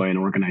dictated by an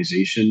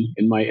organization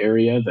in my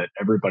area that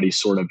everybody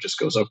sort of just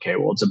goes, okay,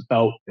 well, it's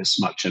about this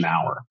much an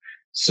hour.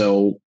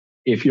 So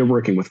if you're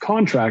working with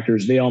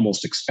contractors, they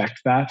almost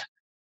expect that.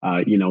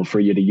 For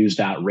you to use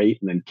that rate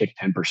and then kick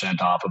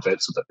 10% off of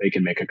it so that they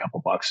can make a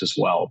couple bucks as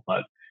well.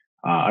 But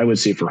I would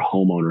say for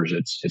homeowners,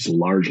 it's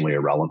largely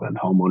irrelevant.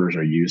 Homeowners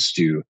are used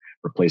to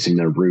replacing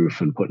their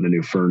roof and putting a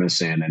new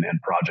furnace in and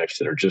projects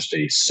that are just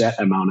a set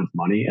amount of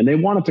money, and they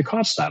want it to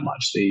cost that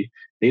much.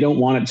 They don't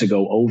want it to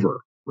go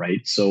over,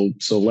 right? So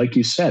like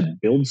you said,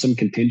 build some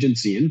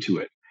contingency into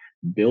it.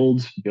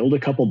 Build a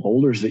couple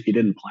boulders that you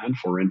didn't plan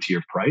for into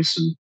your price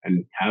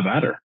and have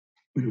at her.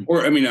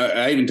 Or, I mean,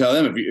 I even tell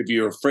them, if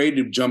you're afraid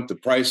to jump the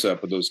price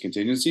up with those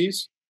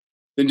contingencies,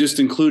 then just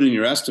include in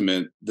your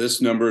estimate,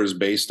 this number is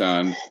based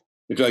on,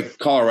 if you're like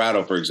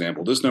Colorado, for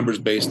example, this number is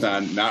based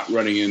on not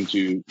running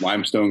into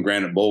limestone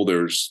granite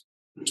boulders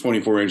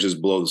 24 inches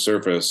below the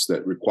surface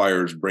that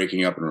requires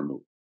breaking up and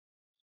removal.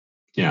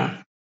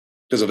 Yeah.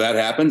 Because if that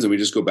happens, then we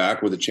just go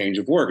back with a change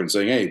of work and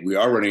saying, hey, we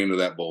are running into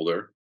that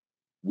boulder.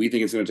 We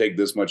think it's going to take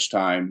this much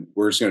time.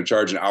 We're just going to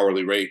charge an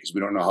hourly rate because we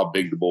don't know how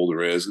big the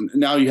boulder is. And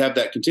now you have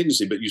that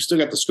contingency, but you still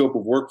got the scope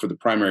of work for the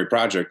primary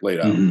project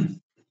laid out. Mm-hmm.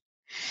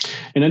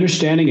 And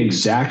understanding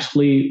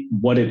exactly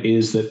what it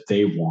is that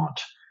they want.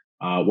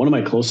 One of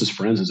my closest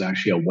friends is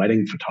actually a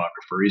wedding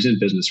photographer. He's in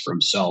business for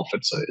himself.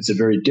 It's a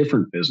very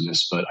different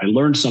business, but I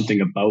learned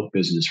something about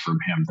business from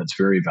him that's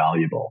very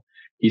valuable.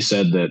 He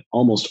said that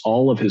almost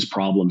all of his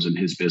problems in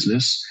his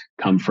business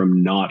come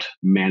from not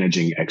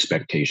managing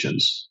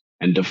expectations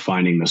and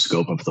defining the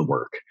scope of the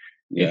work.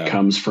 Yeah. It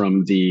comes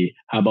from the,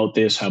 how about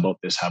this, how about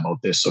this, how about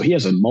this? So he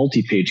has a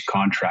multi-page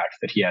contract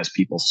that he has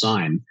people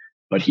sign,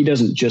 but he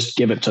doesn't just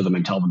give it to them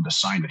and tell them to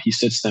sign it. He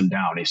sits them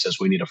down. He says,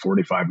 we need a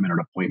 45-minute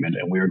appointment,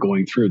 and we are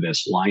going through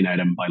this line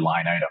item by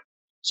line item.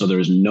 So there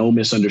is no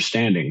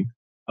misunderstanding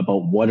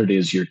about what it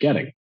is you're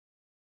getting.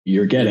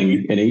 You're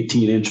getting an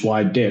 18-inch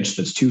wide ditch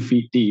that's 2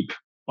 feet deep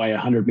by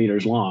 100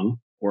 meters long,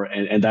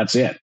 and that's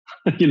it.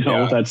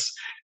 That's...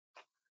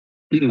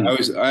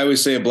 I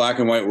always say a black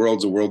and white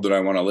world's a world that I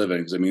want to live in,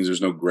 because it means there's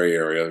no gray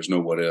area. There's no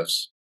what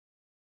ifs.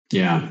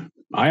 Yeah.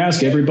 I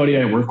ask everybody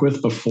I work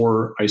with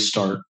before I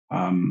start.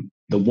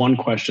 The one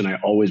question I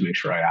always make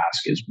sure I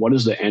ask is, what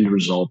is the end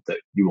result that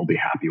you will be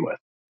happy with?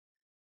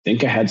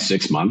 Think ahead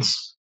 6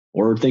 months,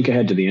 or think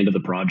ahead to the end of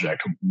the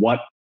project. What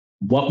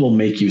will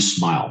make you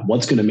smile?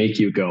 What's going to make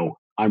you go,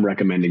 I'm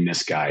recommending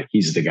this guy.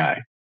 He's the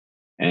guy.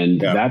 And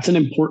that's an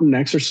important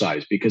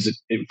exercise, because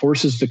it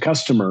forces the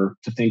customer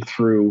to think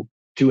through,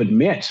 to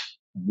admit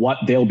what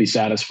they'll be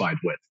satisfied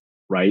with,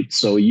 right?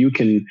 So you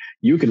can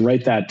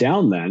write that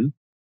down then.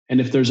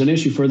 And if there's an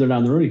issue further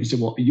down the road, you can say,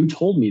 well, you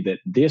told me that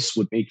this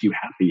would make you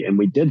happy, and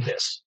we did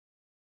this.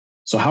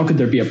 So how could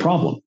there be a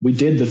problem? We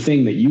did the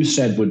thing that you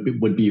said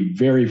would be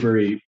very,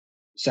 very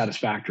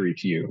satisfactory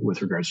to you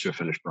with regards to a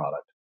finished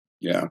product.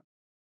 Yeah.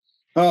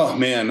 Oh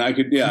man,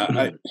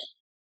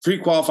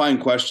 pre-qualifying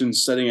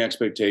questions, setting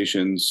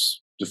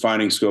expectations,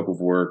 defining scope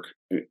of work.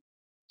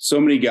 So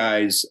many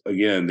guys,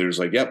 again, there's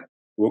like, yep,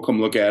 we'll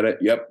come look at it.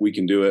 Yep, we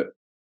can do it.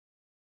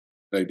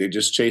 Like they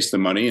just chase the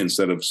money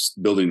instead of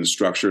building the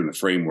structure and the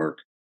framework.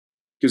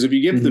 Because if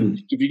you give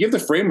the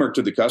framework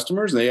to the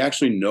customers, and they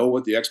actually know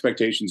what the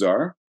expectations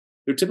are,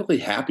 they're typically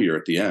happier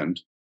at the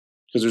end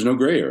because there's no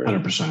gray area.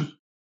 100%.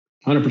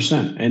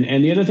 100%.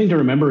 And the other thing to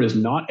remember is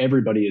not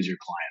everybody is your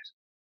client.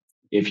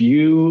 If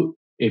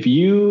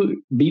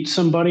you beat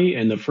somebody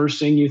and the first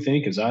thing you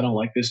think is, I don't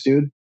like this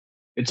dude,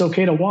 it's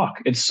okay to walk.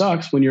 It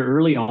sucks when you're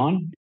early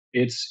on.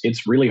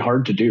 It's really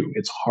hard to do.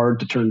 It's hard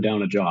to turn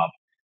down a job,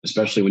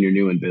 especially when you're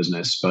new in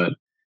business. But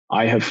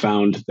I have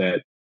found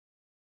that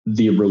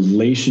the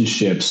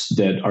relationships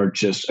that are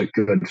just a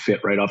good fit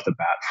right off the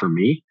bat for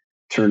me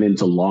turn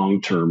into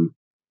long-term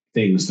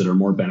things that are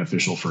more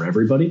beneficial for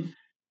everybody.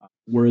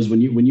 Whereas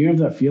when you have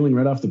that feeling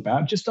right off the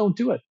bat, just don't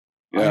do it.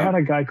 Yeah. I had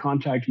a guy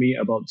contact me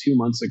about 2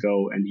 months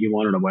ago and he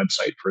wanted a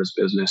website for his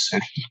business.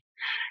 And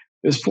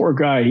this poor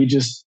guy,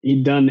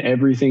 he'd done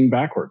everything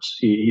backwards.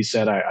 He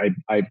said, I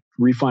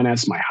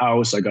refinanced my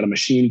house. I got a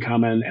machine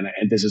coming and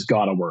this has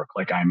got to work.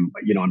 Like I'm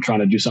trying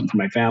to do something for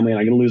my family and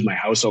I'm going to lose my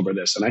house over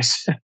this. And I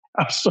said,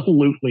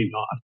 absolutely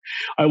not.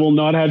 I will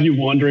not have you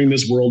wandering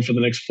this world for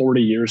the next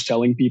 40 years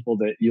telling people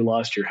that you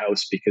lost your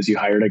house because you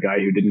hired a guy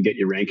who didn't get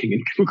your ranking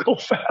in Google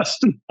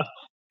fast enough.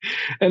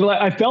 And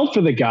I felt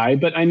for the guy,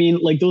 but I mean,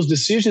 like those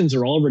decisions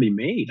are already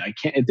made. I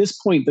can't, at this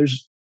point,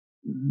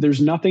 there's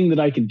nothing that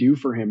I can do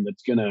for him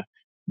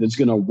that's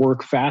gonna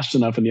work fast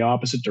enough in the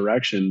opposite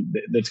direction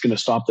that's gonna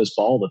stop this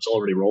ball that's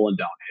already rolling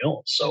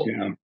downhill. So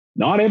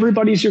not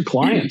everybody's your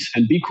client,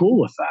 and be cool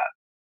with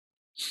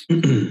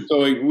that.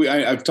 So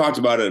I've talked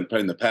about it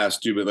in the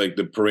past too, but like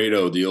the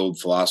Pareto, the old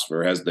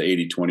philosopher, has the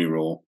 80-20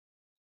 rule.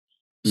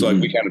 So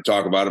like we kind of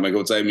talk about it. Like,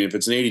 I mean, if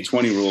it's an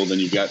 80-20 rule, then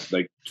you've got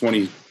like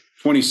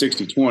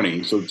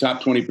 20-60-20. So the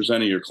top 20%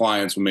 of your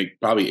clients will make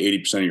probably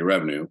 80% of your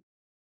revenue.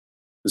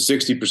 The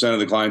 60% of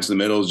the clients in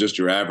the middle is just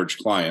your average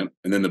client.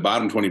 And then the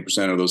bottom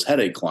 20% are those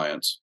headache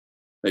clients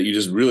that you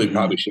just really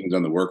probably shouldn't have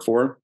done the work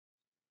for.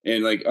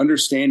 And like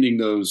understanding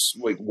those,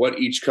 like what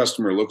each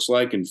customer looks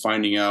like and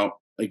finding out,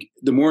 like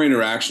the more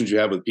interactions you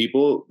have with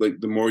people,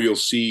 like the more you'll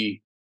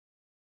see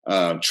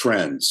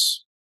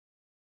trends.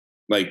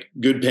 Like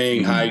good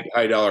paying,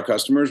 high dollar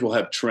customers will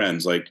have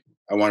trends. Like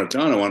I want it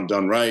done. I want it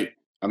done right.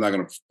 I'm not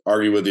going to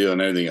argue with you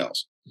on anything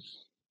else.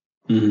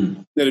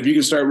 That if you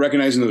can start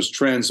recognizing those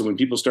trends, so when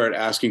people start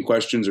asking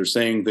questions or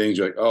saying things,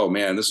 you're like, oh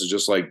man, this is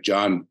just like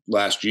John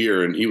last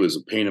year, and he was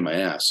a pain in my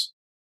ass.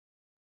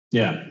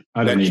 Yeah,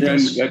 I don't need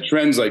this. That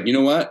trend's like, you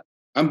know what?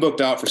 I'm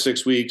booked out for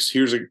 6 weeks.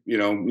 Here's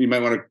you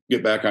might want to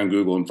get back on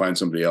Google and find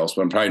somebody else,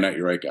 but I'm probably not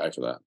your right guy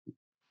for that.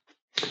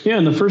 Yeah,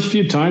 and the first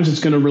few times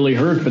it's going to really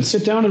hurt, but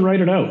sit down and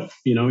write it out.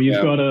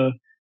 You've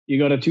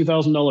got a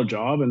 $2,000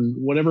 job, and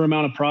whatever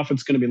amount of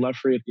profit's going to be left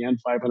for you at the end,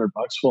 $500.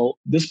 Well,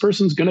 this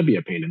person's going to be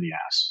a pain in the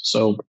ass.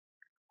 So,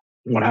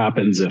 what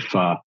happens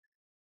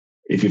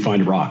if you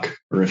find rock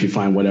or if you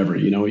find whatever?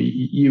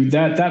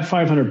 That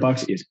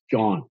 $500 is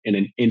gone in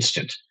an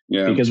instant.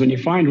 Yeah. Because when you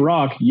find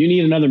rock, you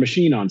need another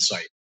machine on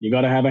site. You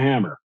got to have a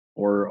hammer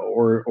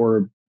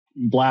or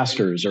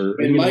blasters, or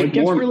it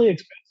gets really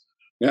expensive.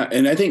 Yeah,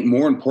 and I think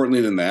more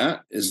importantly than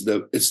that is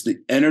it's the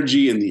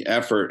energy and the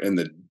effort and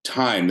the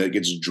time that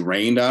gets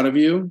drained out of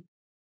you.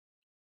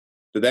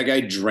 That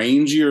guy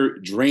drains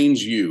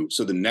you.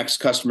 So the next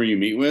customer you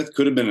meet with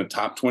could have been a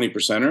top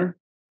 20%er,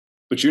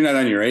 but you're not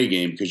on your A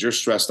game because you're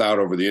stressed out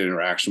over the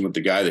interaction with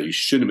the guy that you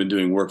shouldn't have been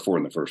doing work for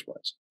in the first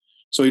place.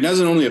 So he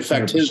doesn't only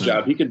affect 100%. His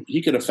job;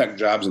 he could affect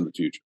jobs in the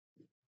future.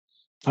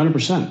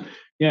 100%.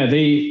 Yeah,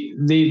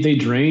 they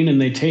drain and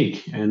they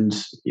take, and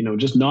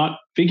just not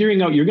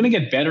figuring out. You're going to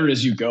get better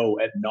as you go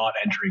at not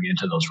entering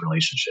into those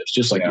relationships.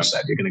 Just like you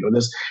said, you're going to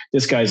go,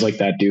 this guy's like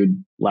that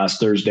dude last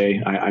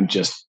Thursday. I'm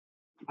just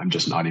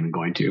not even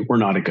going to. We're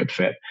not a good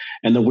fit.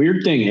 And the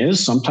weird thing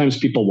is, sometimes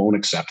people won't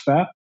accept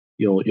that.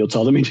 You'll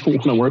tell them you don't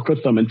want to work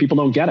with them, and people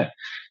don't get it,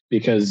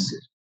 because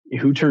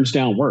who turns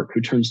down work?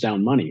 Who turns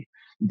down money?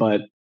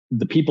 But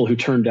the people who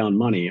turn down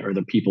money are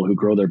the people who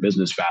grow their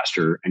business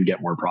faster and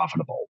get more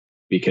profitable,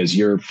 because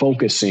you're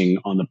focusing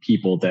on the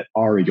people that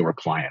are your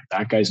client.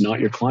 That guy's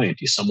not your client.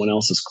 He's someone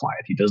else's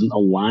client. He doesn't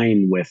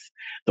align with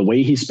the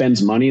way he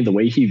spends money, the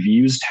way he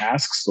views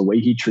tasks, the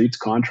way he treats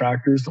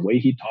contractors, the way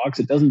he talks.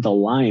 It doesn't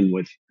align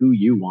with who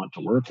you want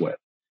to work with.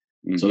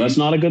 So that's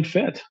not a good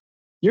fit.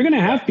 You're going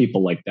to have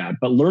people like that,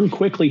 but learn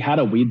quickly how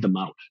to weed them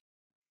out.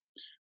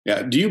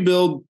 Yeah. Do you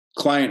build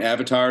client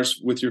avatars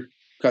with your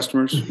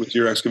customers, with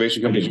your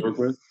excavation companies you work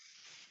with?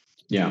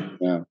 Yeah.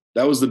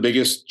 That was the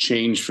biggest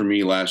change for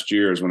me last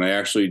year, is when I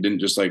actually didn't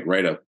just like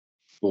write a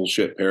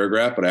bullshit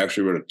paragraph, but I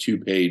actually wrote a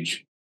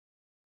 2-page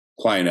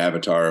client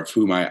avatar of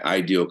who my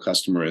ideal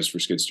customer is for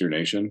Skid Steer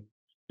Nation.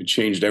 It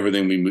changed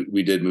everything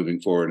we did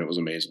moving forward, and it was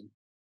amazing.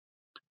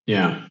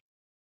 Yeah.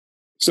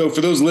 So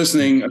for those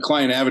listening, a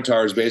client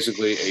avatar is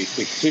basically a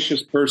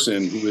fictitious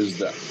person who is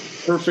the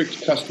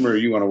perfect customer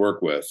you want to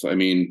work with. I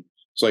mean,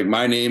 it's like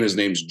his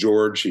name's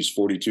George. He's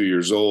 42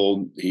 years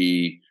old.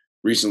 He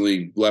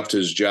recently left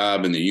his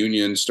job in the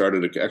union,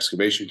 started an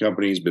excavation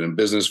company. He's been in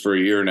business for a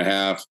year and a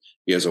half.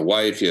 He has a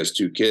wife. He has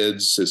 2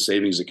 kids. His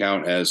savings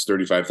account has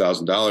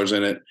 $35,000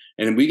 in it.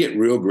 And we get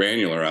real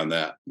granular on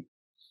that.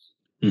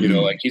 You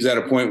know, like he's at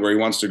a point where he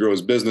wants to grow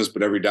his business,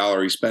 but every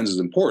dollar he spends is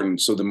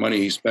important. So the money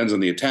he spends on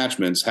the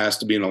attachments has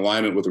to be in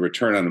alignment with a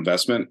return on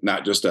investment,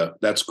 not just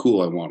that's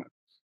cool, I want it.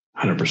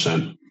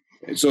 100%.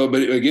 So,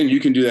 but again, you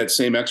can do that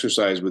same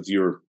exercise with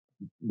your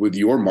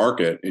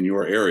market in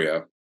your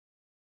area.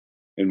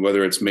 And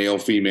whether it's male,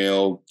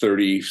 female,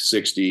 30,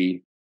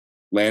 60,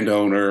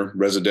 landowner,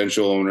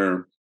 residential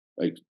owner,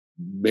 like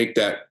make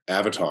that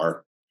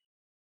avatar.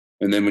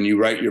 And then when you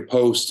write your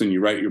posts and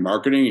you write your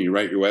marketing and you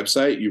write your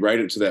website, you write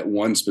it to that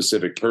one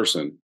specific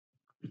person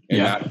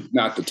and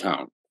not the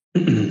town.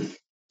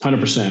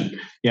 100%.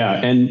 Yeah.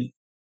 And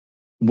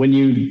when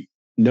you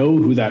know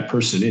who that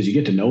person is, you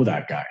get to know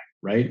that guy,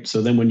 right?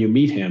 So then when you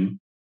meet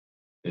him,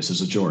 this is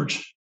a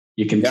George.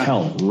 You can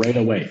tell right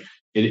away.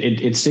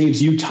 It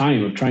saves you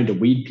time of trying to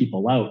weed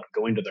people out,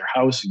 going to their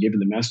house and giving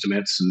them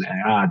estimates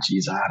and,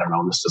 geez, I don't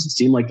know, this doesn't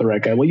seem like the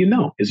right guy. Well,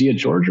 is he a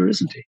George or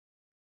isn't he?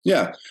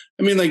 Yeah.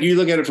 I mean, like you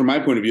look at it from my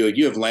point of view, like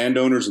you have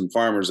landowners and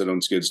farmers that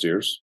own skid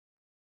steers.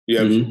 You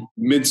have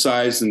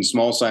mid-sized and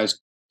small-sized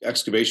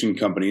excavation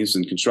companies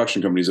and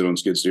construction companies that own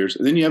skid steers.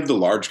 And then you have the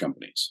large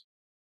companies.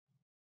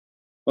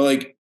 Well,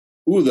 like,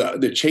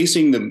 the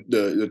chasing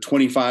the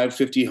 25,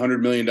 50,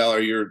 $100 million a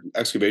year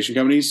excavation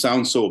companies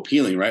sounds so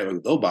appealing, right?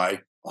 Like they'll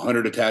buy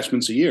 100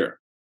 attachments a year.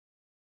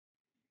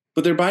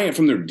 But they're buying it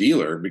from their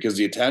dealer because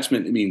the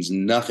attachment means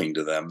nothing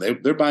to them.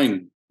 They're buying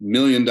 $1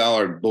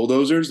 million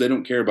bulldozers. They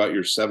don't care about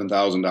your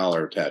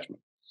 $7,000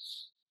 attachment.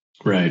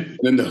 Right. And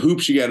then the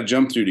hoops you got to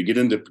jump through to get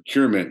into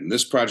procurement and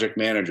this project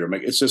manager. I'm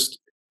like,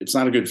 it's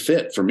not a good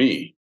fit for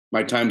me.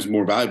 My time's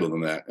more valuable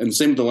than that. And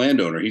same with the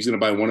landowner. He's going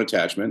to buy one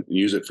attachment and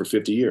use it for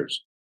 50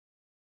 years.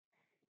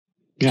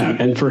 Yeah.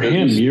 And for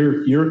him,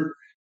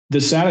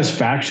 the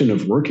satisfaction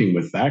of working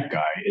with that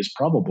guy is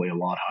probably a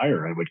lot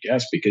higher, I would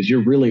guess, because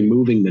you're really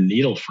moving the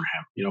needle for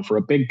him. For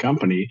a big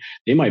company,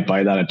 they might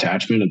buy that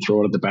attachment and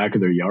throw it at the back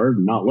of their yard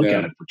and not look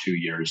at it for 2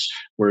 years.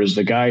 Whereas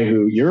the guy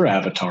your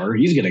avatar,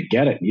 he's going to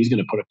get it and he's going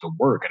to put it to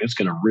work and it's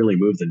going to really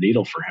move the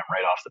needle for him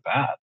right off the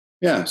bat.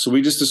 Yeah. So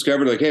we just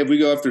discovered like, hey, if we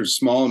go after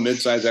small and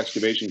mid-sized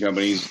excavation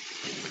companies,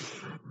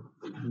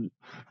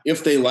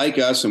 if they like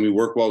us and we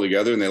work well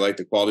together and they like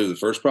the quality of the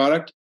first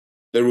product,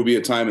 there will be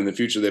a time in the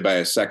future they buy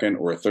a second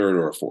or a third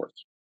or a fourth.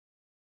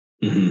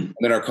 And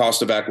then our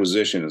cost of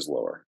acquisition is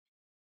lower.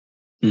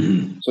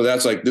 So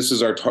that's like, this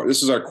is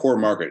our core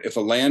market. If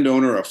a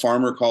landowner or a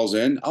farmer calls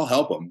in, I'll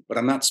help them, but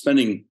I'm not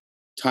spending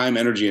time,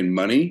 energy, and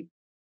money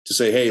to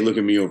say, hey, look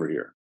at me over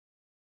here.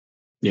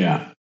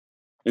 Yeah.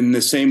 And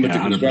the same with the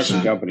 100%.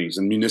 construction companies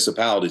and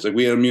municipalities. Like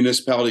we had a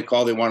municipality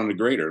call, they wanted a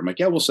grader. I'm like,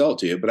 yeah, we'll sell it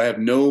to you, but I have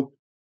no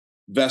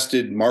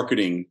vested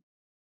marketing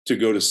to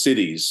go to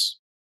cities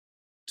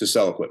to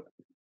sell equipment.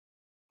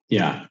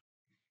 Yeah.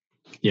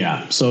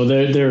 Yeah. So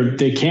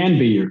they can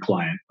be your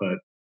client, but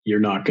you're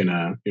not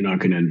gonna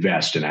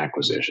invest in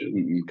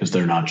acquisition because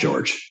they're not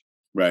George.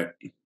 Right.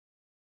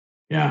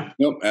 Yeah.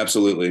 Nope.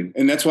 Absolutely.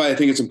 And that's why I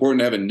think it's important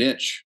to have a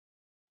niche.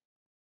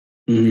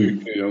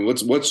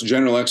 What's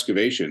general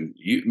excavation?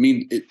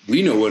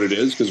 We know what it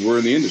is because we're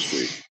in the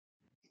industry.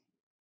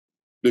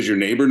 Does your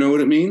neighbor know what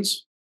it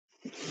means?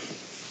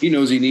 He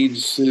knows he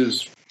needs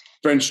his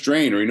French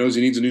drain, or he knows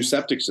he needs a new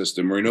septic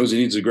system, or he knows he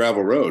needs a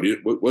gravel road.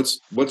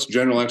 What's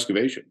general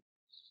excavation?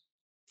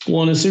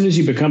 Well, and as soon as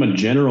you become a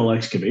general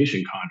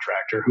excavation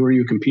contractor, who are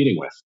you competing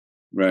with?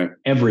 Right.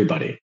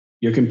 Everybody.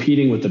 You're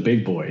competing with the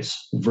big boys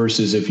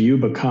versus if you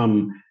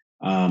become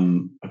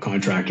a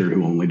contractor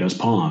who only does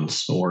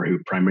ponds or who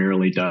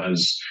primarily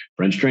does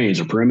French drains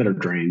or perimeter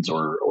drains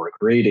or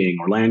grading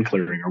or land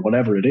clearing or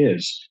whatever it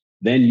is,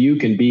 then you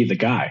can be the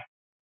guy.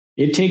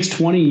 It takes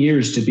 20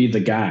 years to be the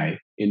guy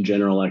in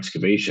general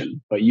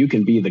excavation, but you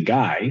can be the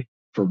guy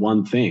for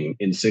one thing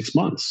in 6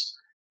 months.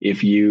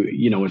 If you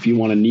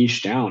want to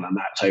niche down on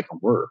that type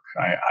of work,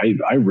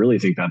 I really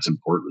think that's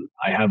important.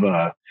 I have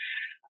a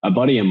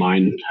buddy of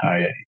mine,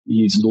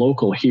 he's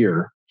local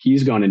here.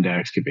 He's gone into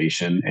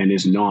excavation and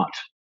is not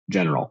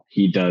general.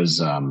 He does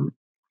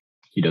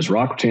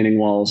rock retaining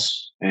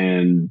walls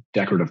and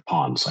decorative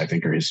ponds, I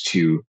think are his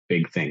 2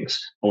 big things.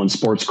 Oh, and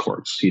sports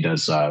courts. He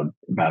does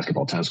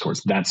basketball, tennis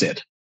courts. That's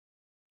it.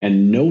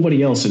 And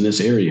nobody else in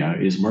this area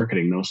is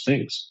marketing those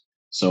things.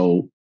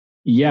 So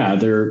yeah,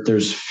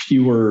 there's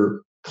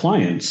fewer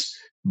clients,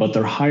 but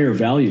they're higher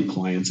value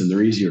clients and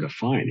they're easier to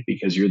find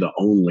because you're the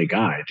only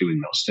guy doing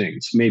those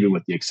things. Maybe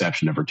with the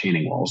exception of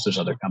retaining walls. There's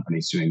other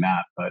companies doing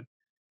that, but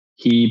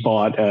he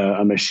bought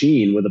a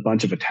machine with a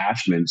bunch of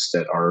attachments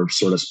that are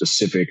sort of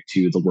specific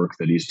to the work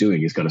that he's doing.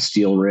 He's got a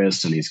steel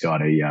wrist and he's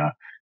got a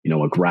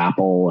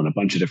grapple and a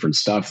bunch of different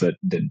stuff that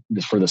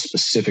is for the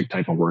specific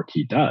type of work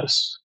he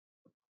does.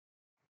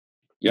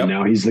 Yep. And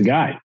now he's the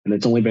guy, and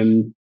it's only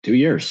been 2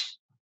 years.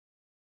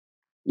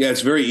 Yeah,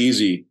 it's very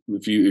easy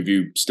if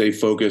you stay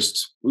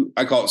focused.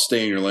 I call it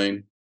stay in your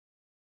lane.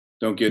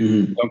 Don't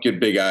get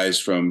big eyes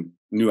from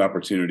new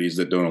opportunities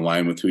that don't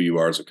align with who you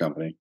are as a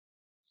company.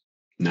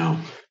 No,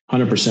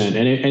 100%.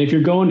 And if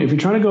you're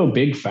trying to go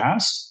big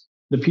fast,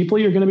 the people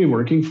you're going to be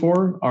working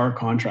for are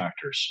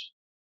contractors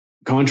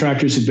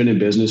who've been in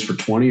business for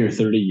 20 or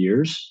 30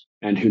 years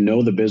and who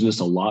know the business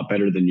a lot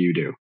better than you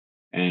do.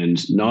 And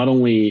not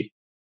only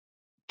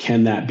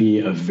can that be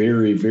a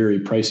very, very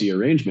pricey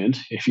arrangement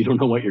if you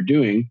don't know what you're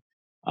doing,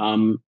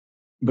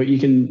 but you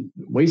can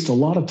waste a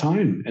lot of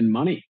time and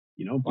money,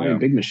 buying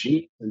big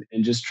machine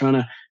and just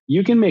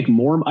you can make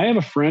more. I have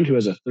a friend who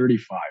has a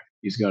 35.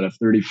 He's got a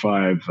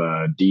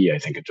 35D, I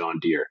think, a John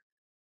Deere.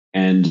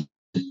 And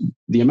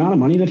the amount of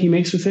money that he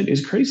makes with it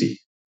is crazy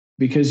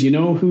because you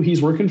know who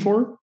he's working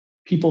for?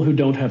 People who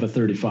don't have a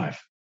 35.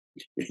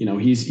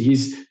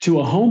 He's to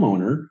a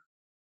homeowner,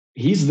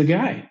 he's the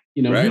guy.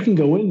 Right. He can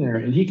go in there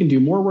and he can do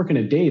more work in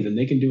a day than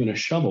they can do in a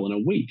shovel in a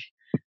week.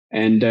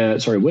 And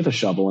with a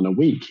shovel in a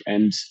week.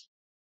 And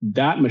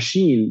that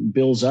machine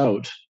bills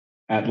out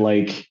at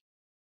like,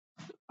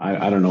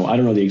 I don't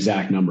know the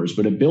exact numbers,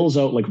 but it bills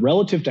out like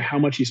relative to how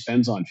much he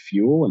spends on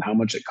fuel and how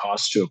much it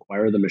costs to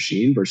acquire the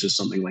machine versus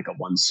something like a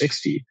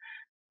 160.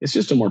 It's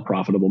just a more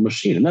profitable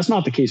machine. And that's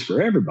not the case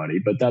for everybody,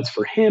 but that's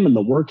for him and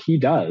the work he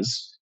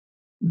does.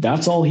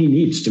 That's all he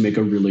needs to make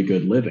a really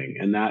good living.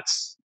 And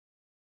that's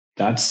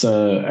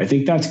I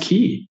think that's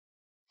key.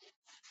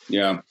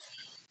 Yeah.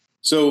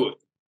 So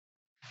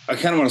I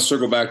kind of want to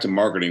circle back to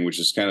marketing, which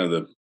is kind of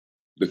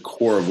the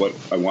core of what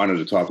I wanted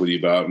to talk with you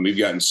about. And we've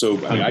gotten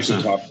I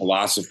can talk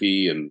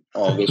philosophy and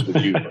all this with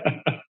you for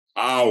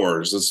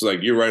hours. It's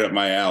like, you're right up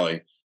my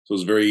alley. So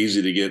it's very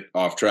easy to get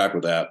off track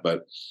with that.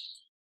 But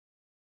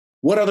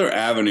what other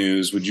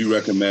avenues would you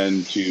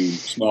recommend to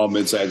small,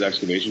 mid-sized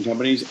excavation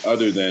companies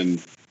other than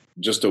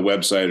just a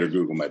website or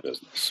Google My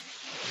Business?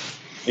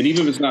 And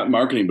even if it's not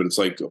marketing, but it's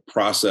like a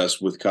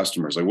process with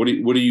customers, like what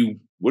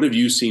have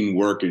you seen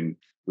working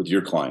with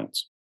your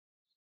clients?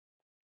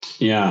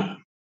 Yeah,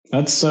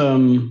 that's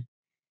a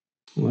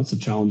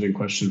challenging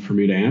question for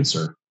me to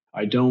answer.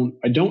 I don't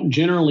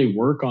generally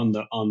work on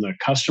the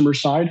customer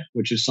side,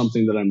 which is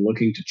something that I'm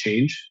looking to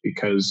change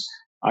because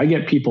I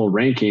get people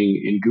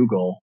ranking in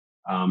Google.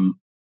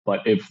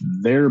 But if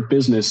their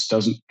business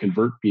doesn't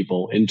convert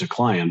people into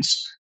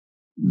clients,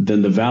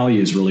 then the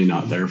value is really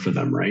not there for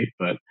them, right?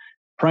 But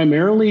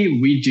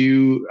primarily we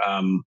do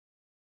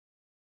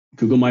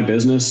Google My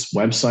Business,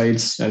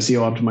 websites, SEO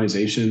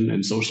optimization,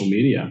 and social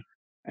media.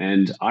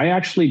 And I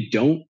actually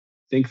don't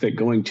think that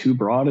going too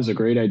broad is a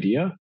great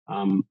idea.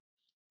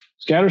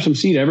 Scatter some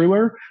seed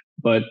everywhere,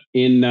 but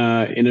in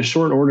a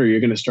short order,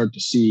 you're going to start to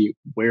see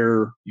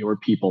where your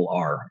people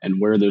are and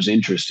where there's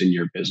interest in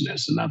your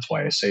business. And that's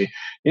why I say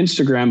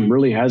Instagram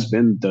really has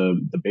been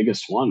the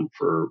biggest one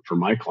for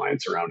my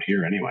clients around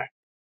here anyway.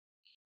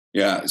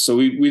 Yeah. So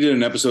we did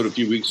an episode a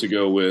few weeks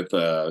ago with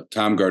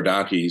Tom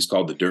Gardocki. He's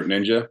called the Dirt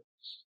Ninja.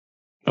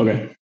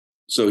 Okay.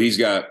 So he's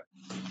got,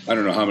 I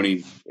don't know how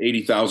many,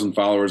 80,000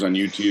 followers on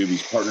YouTube.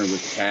 He's partnered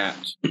with Cat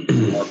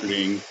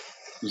Marketing.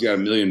 He's got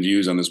 1 million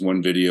views on this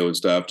one video and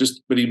stuff.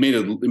 But he made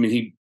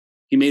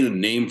he made a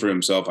name for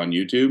himself on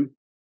YouTube.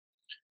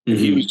 And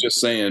he was just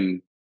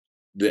saying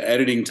the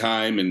editing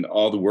time and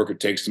all the work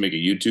it takes to make a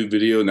YouTube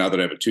video. Now that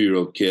I have a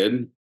 2-year-old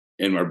kid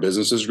and our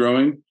business is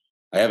growing,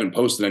 I haven't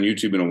posted on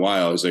YouTube in a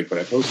while. He's like, but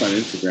I post on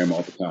Instagram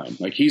all the time.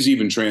 Like he's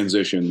even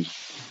transitioned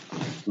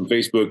from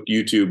Facebook,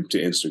 YouTube to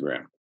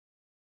Instagram.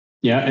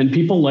 Yeah, and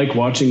people like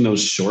watching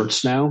those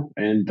shorts now,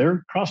 and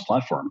they're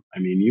cross-platform. I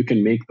mean, you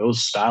can make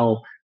those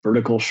style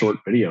vertical short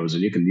videos,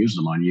 and you can use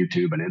them on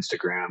YouTube and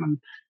Instagram and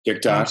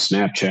TikTok,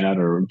 Snapchat,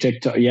 or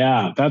TikTok.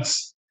 Yeah,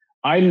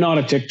 I'm not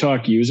a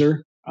TikTok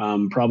user,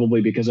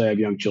 probably because I have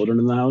young children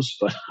in the house.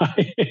 But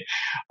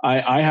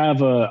I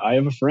have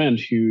a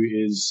friend who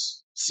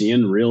is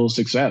seeing real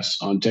success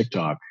on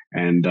TikTok,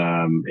 and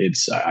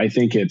I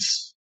think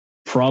it's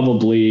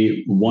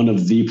probably one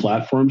of the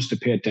platforms to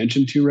pay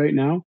attention to right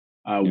now.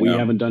 We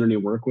haven't done any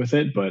work with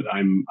it, but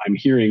I'm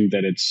hearing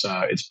that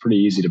it's pretty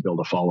easy to build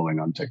a following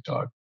on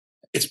TikTok.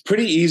 It's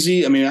pretty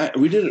easy. I mean, I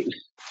did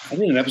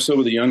an episode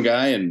with a young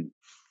guy, and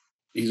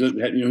he's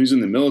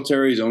in the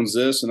military, he owns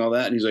this and all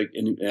that, and he's like,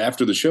 and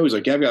after the show, he's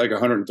like, yeah, I've got like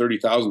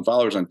 130,000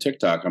 followers on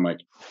TikTok. I'm like,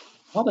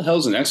 how the hell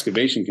is an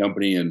excavation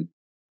company in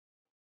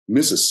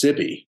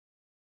Mississippi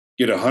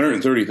get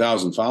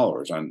 130,000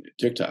 followers on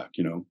TikTok?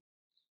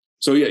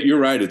 So yeah, you're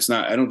right. It's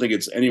not. I don't think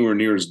it's anywhere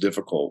near as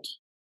difficult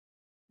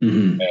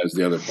as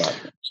the other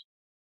platforms.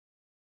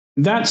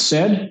 That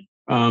said,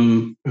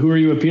 who are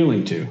you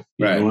appealing to?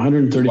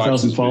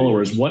 130,000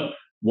 followers.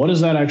 What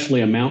does that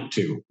actually amount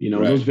to?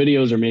 Those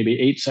videos are maybe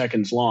 8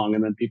 seconds long,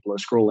 and then people are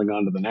scrolling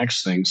on to the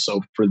next thing.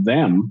 So for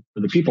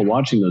the people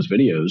watching those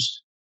videos,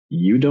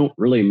 you don't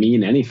really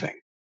mean anything.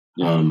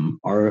 Yeah.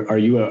 Are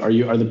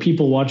the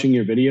people watching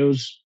your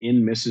videos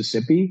in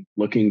Mississippi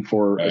looking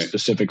for a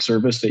specific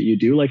service that you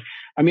do? Like,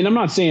 I mean, I'm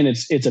not saying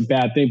it's a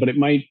bad thing, but it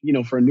might,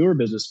 for a newer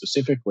business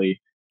specifically,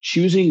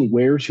 choosing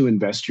where to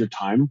invest your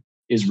time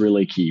is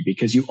really key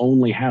because you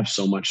only have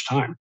so much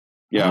time.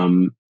 Yeah.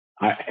 And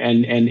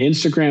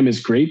Instagram is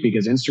great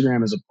because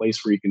Instagram is a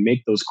place where you can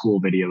make those cool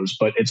videos,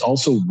 but it's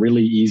also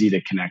really easy to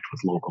connect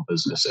with local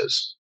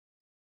businesses.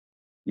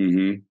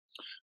 Mm-hmm.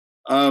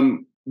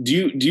 Do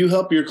you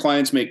help your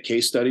clients make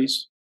case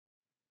studies?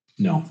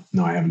 No,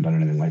 I haven't done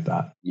anything like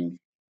that.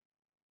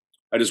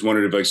 I just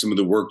wondered if like some of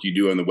the work you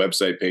do on the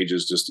website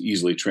pages just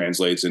easily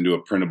translates into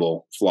a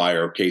printable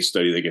flyer or case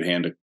study they could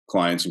hand to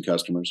clients and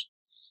customers.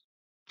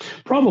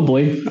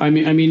 Probably. I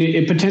mean,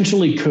 it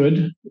potentially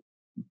could,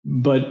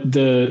 but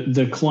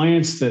the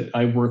clients that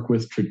I work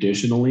with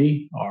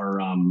traditionally are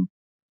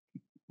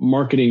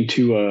marketing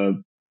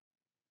to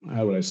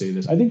how would I say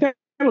this? I think that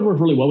would work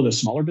really well with a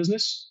smaller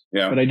business.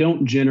 Yeah. But I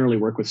don't generally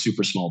work with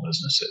super small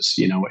businesses.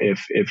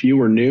 If you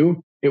were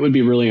new, it would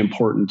be really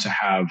important to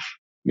have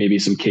maybe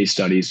some case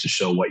studies to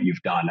show what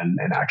you've done and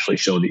actually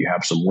show that you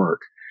have some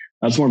work.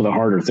 That's one of the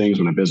harder things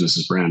when a business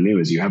is brand new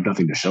is you have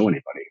nothing to show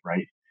anybody,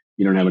 right?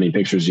 You don't have any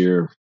pictures of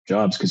your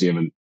jobs because you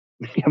haven't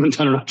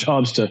done enough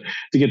jobs to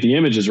get the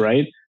images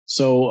right.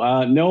 So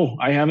no,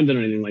 I haven't done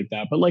anything like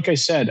that. But like I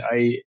said,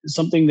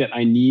 something that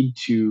I need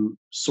to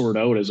sort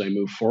out as I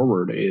move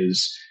forward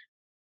is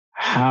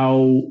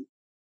how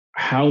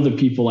the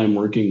people I'm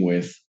working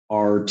with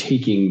are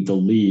taking the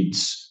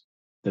leads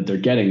that they're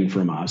getting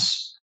from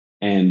us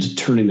and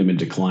turning them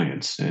into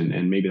clients.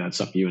 And maybe that's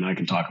something you and I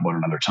can talk about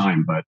another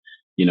time. But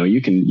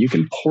you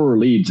can pour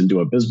leads into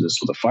a business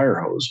with a fire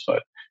hose,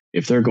 but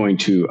if they're going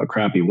to a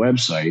crappy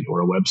website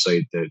or a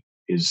website that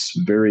is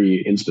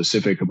very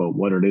inspecific about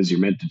what it is you're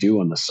meant to do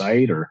on the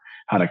site or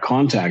how to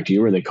contact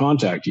you, or they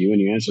contact you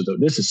and you answer,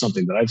 this is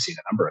something that I've seen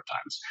a number of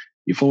times.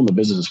 You phone the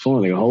business phone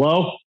and they go,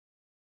 hello?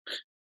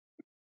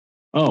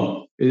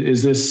 Oh,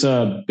 is this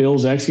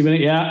Bill's Excavator?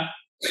 Yeah.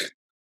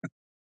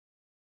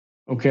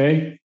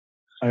 Okay.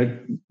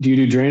 Do you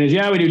do drainage?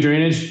 Yeah, we do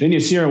drainage. Then you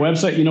see our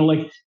website,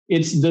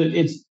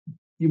 it's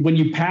when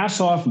you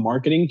pass off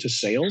marketing to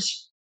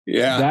sales,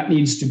 that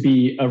needs to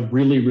be a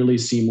really, really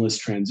seamless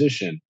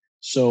transition.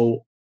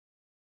 So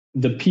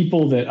the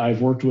people that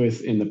I've worked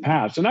with in the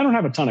past, and I don't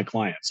have a ton of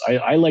clients.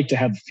 I like to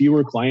have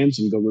fewer clients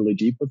and go really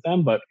deep with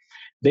them, but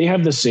they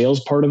have the sales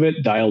part of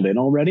it dialed in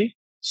already.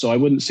 So I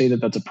wouldn't say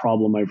that that's a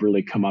problem I've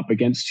really come up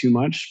against too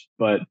much,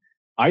 but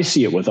I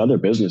see it with other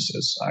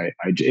businesses.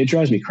 It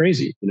drives me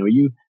crazy.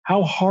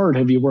 How hard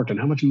have you worked and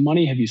how much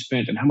money have you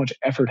spent and how much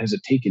effort has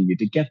it taken you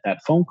to get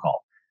that phone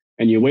call?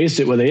 And you waste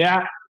it with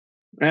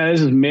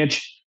this is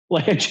Mitch.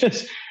 Like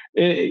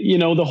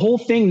the whole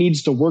thing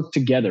needs to work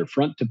together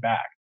front to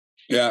back.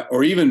 Yeah.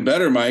 Or even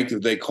better, Mike,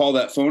 if they call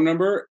that phone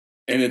number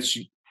and it's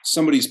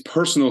somebody's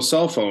personal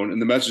cell phone and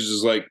the message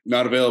is like,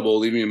 not available,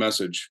 leave me a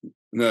message.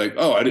 And they're like,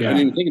 oh, I didn't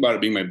even think about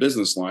it being my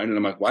business line. And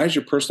I'm like, why is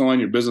your personal line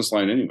your business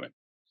line anyway?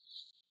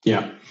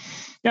 Yeah.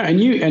 Yeah.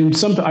 And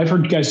I've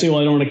heard guys say, well,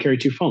 I don't want to carry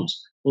two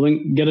phones. Well,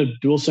 then get a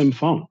dual SIM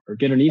phone or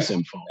get an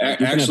eSIM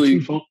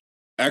phone.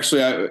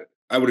 Actually,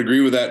 I would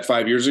agree with that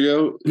 5 years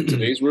ago. In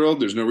today's world,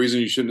 there's no reason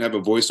you shouldn't have a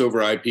voice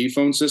over IP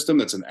phone system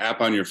that's an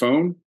app on your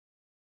phone,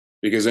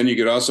 because then you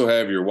could also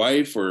have your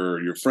wife or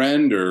your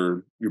friend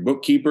or your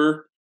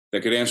bookkeeper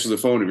that could answer the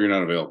phone if you're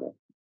not available.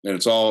 And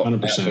it's all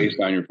 100% based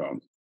on your phone.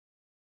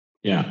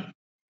 Yeah.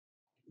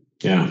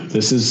 Yeah.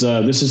 This is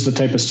the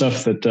type of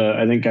stuff that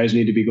I think guys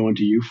need to be going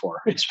to you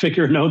for. It's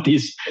figuring out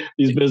these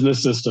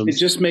business systems. It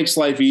just makes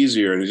life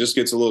easier and it just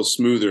gets a little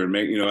smoother and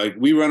like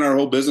we run our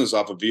whole business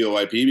off of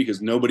VoIP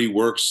because nobody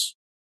works.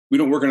 We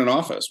don't work in an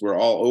office. We're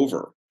all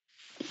over.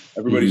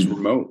 Everybody's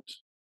remote.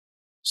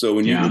 So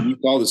when you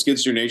call the Skid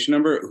Steer Nation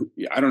number,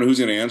 I don't know who's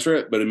going to answer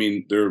it, but I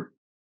mean, they're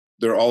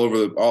all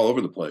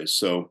over the place.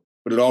 So,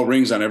 but it all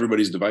rings on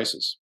everybody's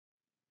devices.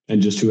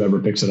 And just whoever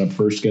picks it up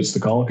first gets the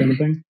call kind of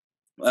thing?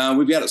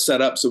 We've got it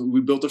set up. So we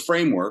built a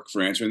framework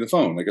for answering the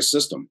phone, like a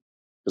system,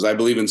 because I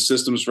believe in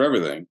systems for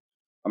everything.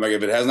 I'm like,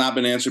 if it has not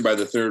been answered by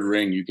the third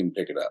ring, you can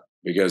pick it up,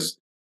 because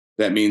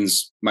that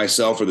means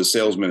myself or the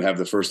salesman have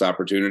the first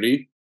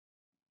opportunity.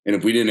 And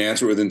if we didn't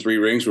answer it within 3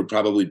 rings, we're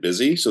probably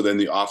busy. So then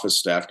the office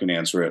staff can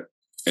answer it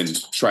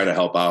and try to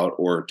help out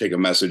or take a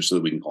message so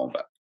that we can call them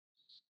back.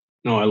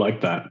 No, I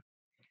like that.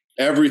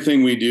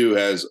 Everything we do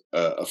has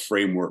a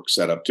framework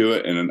set up to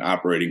it and an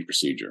operating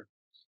procedure.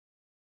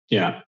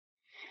 Yeah.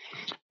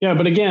 Yeah.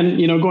 But again,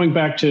 going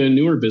back to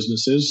newer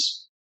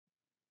businesses,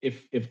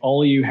 if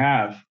all you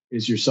have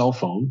is your cell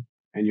phone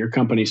and your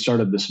company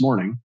started this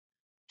morning,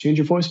 change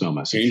your voicemail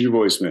message. Change your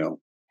voicemail.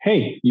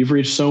 Hey, you've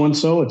reached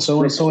so-and-so at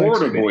so-and-so.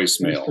 Record a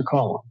voicemail. Thanks for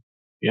calling.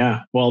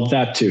 Yeah. Well,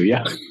 that too.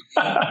 Yeah.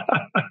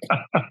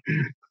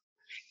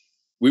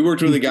 We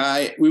worked with a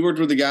guy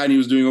and he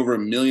was doing over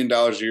 $1 million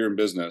a year in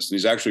business. And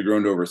he's actually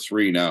grown to over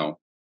 3 now.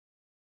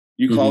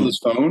 You called his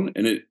phone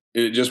and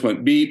it just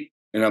went beep.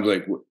 And I was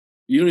like,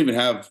 you don't even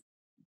have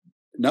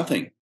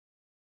nothing.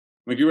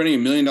 Like, you're running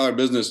 $1 million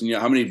business and you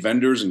know how many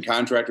vendors and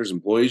contractors,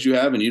 employees you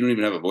have, and you don't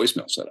even have a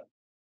voicemail set up.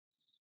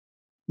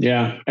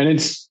 Yeah. And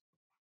it's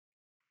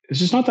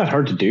just not that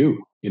hard to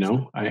do.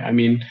 I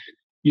mean,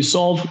 you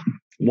solve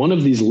one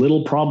of these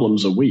little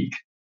problems a week.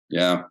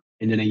 Yeah.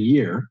 And in a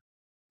year,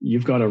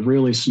 you've got a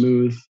really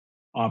smooth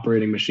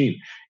operating machine.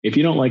 If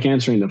you don't like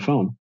answering the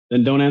phone,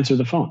 then don't answer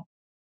the phone.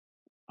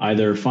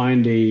 Either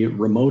find a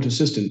remote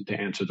assistant to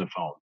answer the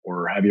phone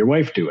or have your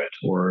wife do it,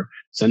 or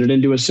send it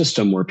into a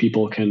system where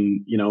people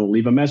can,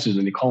 leave a message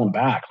and you call them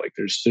back. Like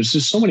there's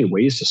just so many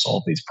ways to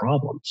solve these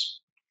problems.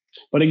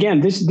 But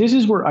again, this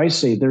is where I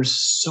say there's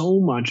so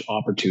much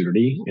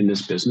opportunity in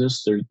this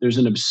business. There's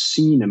an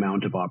obscene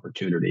amount of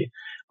opportunity.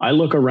 I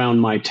look around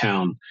my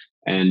town,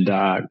 and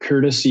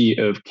courtesy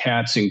of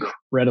Cat's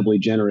incredibly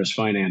generous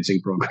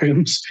financing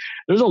programs,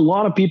 there's a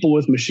lot of people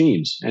with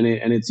machines, and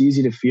it's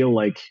easy to feel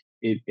like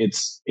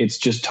it's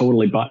just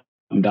totally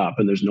buttoned up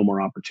and there's no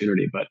more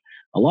opportunity. But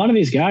a lot of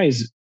these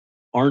guys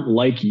aren't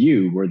like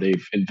you, where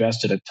they've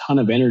invested a ton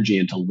of energy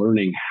into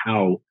learning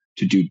how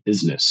to do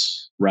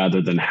business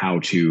rather than how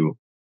to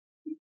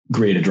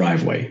grade a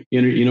driveway.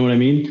 You know what I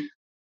mean?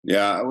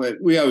 Yeah,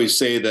 we always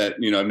say that.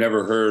 I've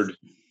never heard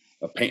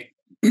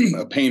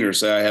a painter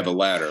say, "I have a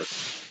ladder."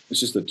 It's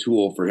just a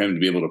tool for him to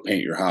be able to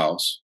paint your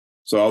house.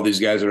 So all these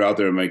guys are out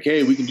there and like,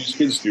 "Hey, we can do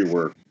skid steer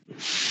work."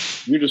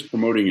 You're just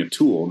promoting a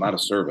tool, not a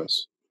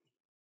service.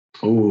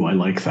 Oh, I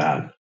like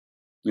that.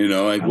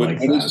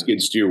 What is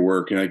skid steer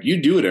work? And like,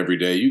 you do it every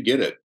day, you get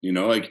it.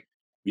 Like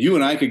you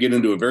and I could get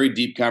into a very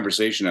deep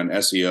conversation on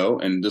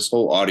SEO, and this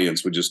whole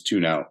audience would just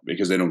tune out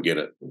because they don't get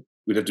it.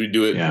 We'd have to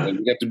do it. Yeah.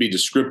 We'd have to be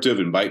descriptive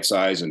and bite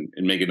size and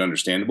make it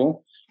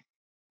understandable.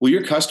 Well,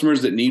 your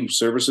customers that need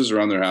services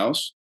around their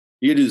house,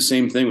 you got to do the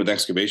same thing with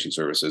excavation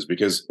services,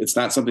 because it's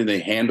not something they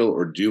handle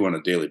or do on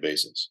a daily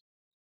basis.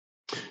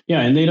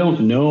 Yeah, and they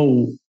don't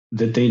know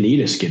that they need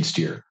a skid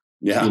steer.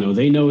 Yeah.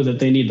 They know that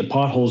they need the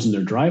potholes in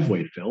their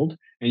driveway filled,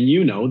 and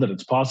that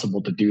it's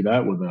possible to do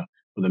that with a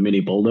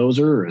mini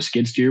bulldozer or a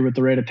skid steer with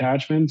the right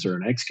attachments, or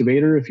an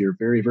excavator if you're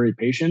very, very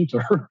patient,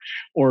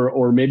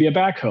 or maybe a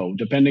backhoe,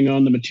 depending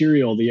on the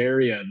material, the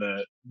area.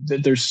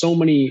 There's so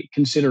many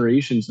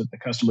considerations that the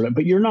customer.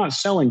 But you're not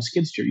selling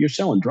skid steer; you're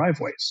selling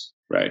driveways.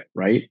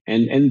 Right.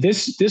 And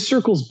this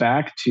circles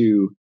back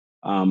to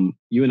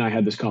you and I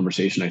had this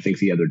conversation, I think,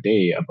 the other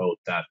day about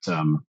that.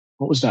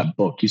 What was that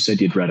book? You said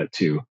you'd read it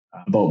too,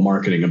 about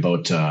marketing,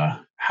 about the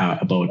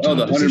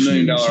 $100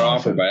 million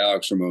offer by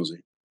Alex Ramosi.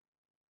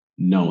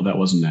 No, that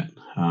wasn't it.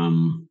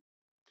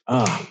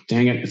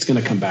 Dang it! It's going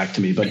to come back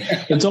to me. But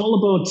it's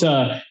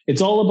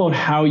all about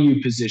how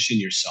you position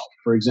yourself.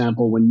 For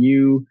example, when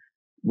you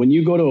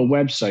go to a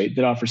website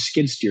that offers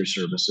skid steer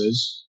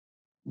services,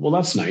 well,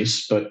 that's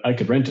nice, but I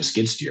could rent a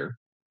skid steer,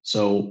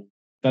 so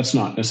that's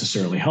not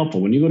necessarily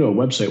helpful. When you go to a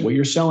website, what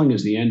you're selling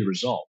is the end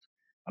result.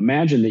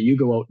 Imagine that you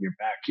go out in your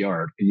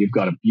backyard and you've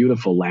got a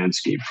beautiful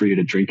landscape for you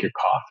to drink your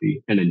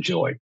coffee and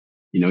enjoy.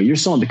 You're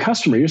selling the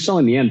customer, you're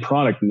selling the end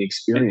product and the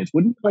experience.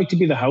 Wouldn't you like to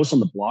be the house on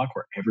the block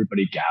where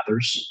everybody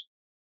gathers?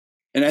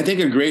 And I think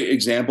a great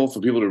example for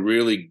people to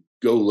really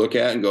go look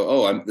at and go,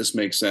 "Oh, this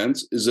makes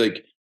sense," is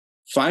like,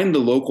 find the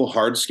local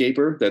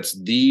hardscaper that's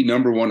the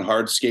number one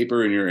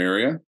hardscaper in your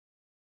area.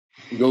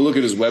 Go look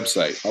at his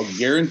website. I'll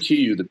guarantee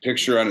you the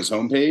picture on his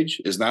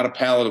homepage is not a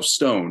pallet of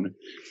stone.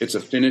 It's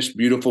a finished,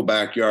 beautiful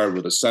backyard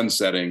with a sun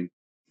setting,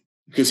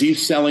 because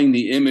he's selling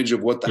the image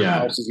of what the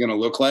house is going to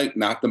look like,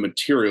 not the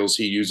materials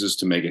he uses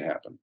to make it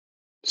happen.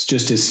 It's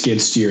just his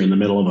skid steer in the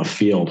middle of a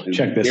field.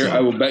 Check this out.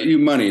 I will bet you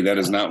money that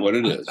is not what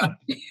it is.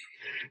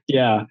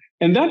 Yeah.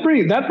 And that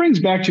brings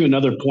back to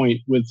another point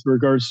with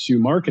regards to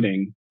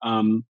marketing.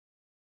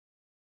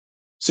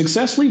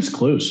 Success leaves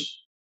clues.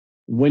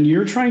 When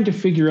you're trying to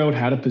figure out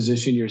how to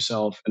position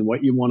yourself and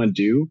what you want to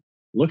do,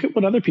 look at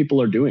what other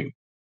people are doing.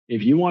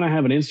 If you want to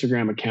have an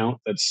Instagram account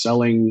that's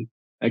selling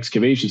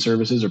excavation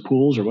services or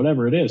pools or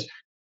whatever it is,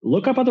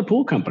 look up other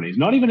pool companies,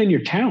 not even in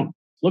your town.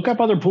 Look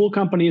up other pool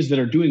companies that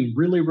are doing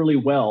really, really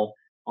well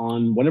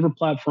on whatever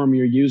platform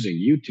you're using,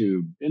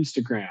 YouTube,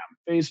 Instagram,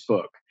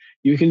 Facebook.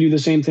 You can do the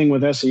same thing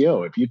with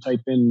SEO. If you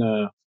type in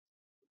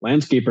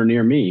landscaper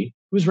near me,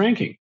 who's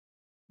ranking?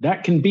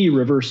 That can be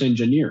reverse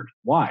engineered.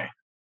 Why?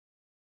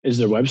 Is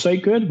their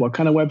website good? What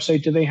kind of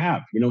website do they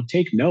have?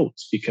 Take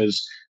notes,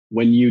 because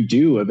when you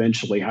do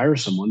eventually hire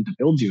someone to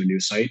build you a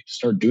new site,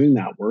 start doing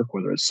that work,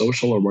 whether it's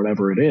social or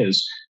whatever it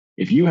is,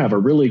 if you have a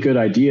really good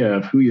idea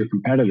of who your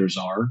competitors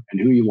are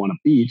and who you want to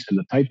beat and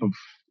the type of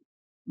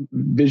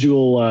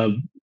visual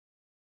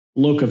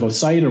look of a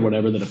site or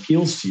whatever that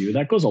appeals to you,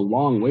 that goes a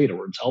long way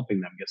towards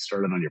helping them get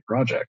started on your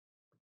project.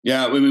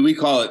 Yeah, I mean, we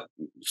call it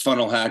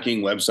funnel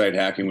hacking, website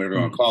hacking, whatever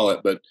you want to call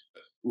it, but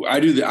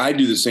I do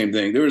the same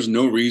thing. There is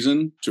no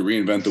reason to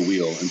reinvent the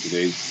wheel in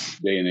today's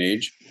day and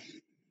age.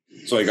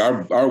 So like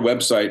our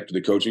website for the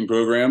coaching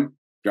program,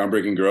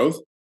 Groundbreaking Growth,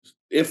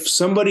 if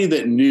somebody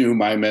that knew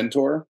my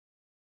mentor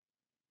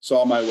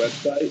saw my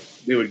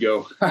website, they would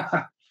go,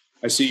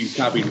 "I see you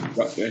copied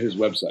his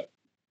website."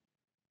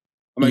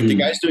 I'm like, the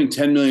guy's doing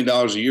 $10 million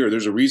a year.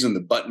 There's a reason the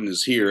button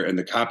is here and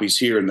the copy's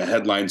here and the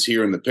headline's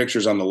here and the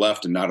picture's on the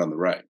left and not on the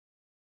right.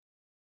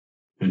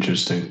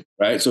 Interesting.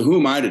 Right. So who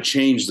am I to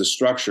change the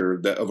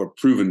structure of a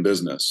proven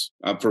business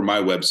for my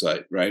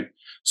website? Right.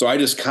 So I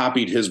just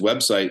copied his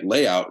website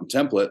layout and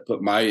template,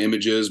 put my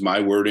images, my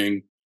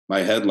wording, my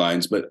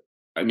headlines. But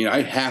I mean,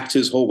 I hacked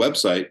his whole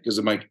website because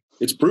I'm like,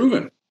 it's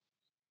proven.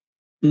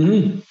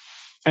 Mm-hmm.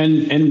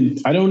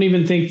 And I don't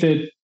even think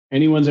that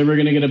anyone's ever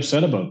going to get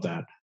upset about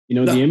that.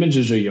 No. The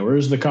images are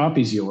yours, the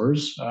copy's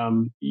yours.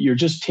 You're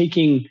just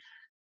taking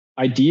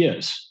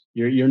ideas.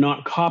 You're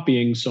not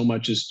copying so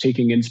much as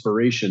taking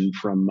inspiration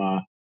from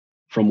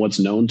what's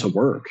known to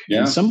work. And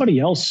Yeah. somebody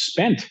else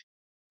spent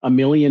 $1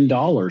 million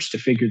to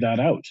figure that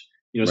out.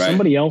 Right.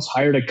 Somebody else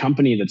hired a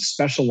company that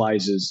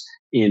specializes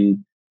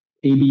in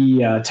A/B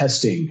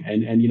testing,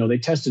 and they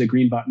tested a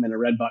green button and a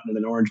red button and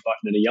an orange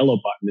button and a yellow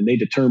button, and they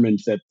determined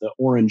that the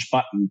orange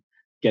button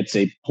gets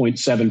a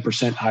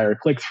 0.7% higher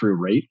click-through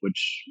rate,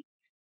 which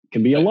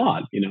can be a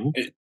lot.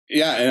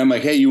 Yeah, and I'm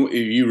like, hey,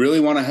 you really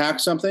want to hack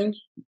something?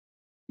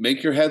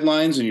 Make your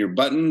headlines and your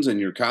buttons and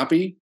your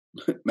copy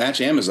match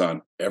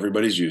Amazon.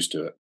 Everybody's used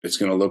to it. It's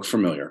going to look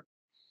familiar.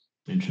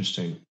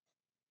 Interesting.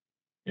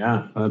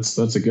 Yeah, that's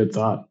a good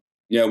thought.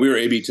 Yeah, we were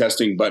A/B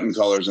testing button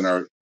colors in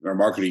our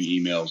marketing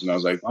emails, and I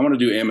was like, I want to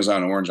do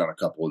Amazon orange on a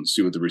couple and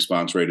see what the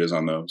response rate is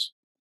on those.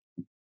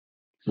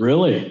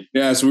 Really?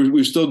 Yeah, so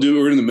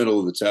we're in the middle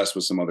of the test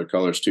with some other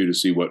colors too to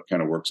see what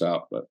kind of works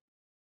out. But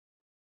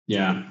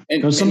yeah,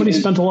 somebody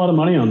spent a lot of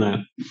money on that.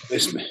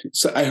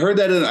 So I heard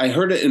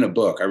it in a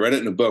book. I read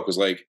it in a book. It was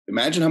like,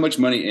 imagine how much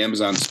money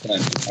Amazon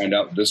spent to find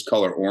out this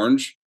color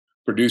orange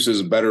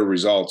produces better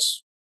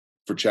results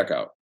for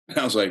checkout. And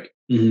I was like,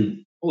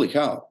 holy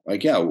cow.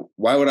 Like, yeah,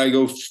 why would I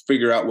go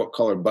figure out what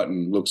color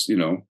button looks,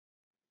 on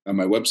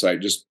my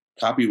website? Just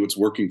copy what's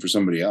working for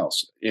somebody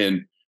else.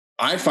 And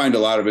I find a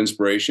lot of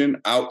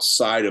inspiration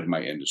outside of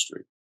my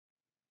industry.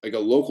 Like a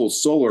local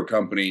solar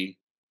company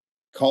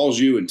calls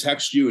you and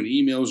texts you and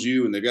emails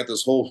you, and they've got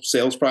this whole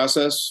sales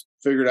process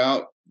figured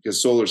out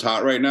because solar's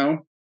hot right now.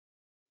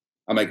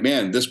 I'm like,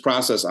 man, this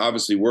process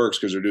obviously works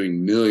because they're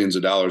doing millions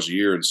of dollars a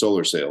year in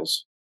solar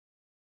sales.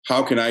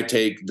 How can I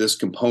take this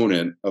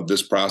component of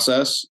this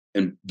process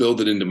and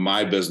build it into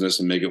my business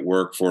and make it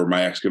work for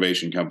my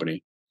excavation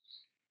company?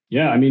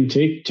 Yeah, I mean,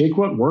 take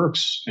what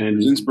works and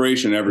there's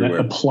inspiration everywhere.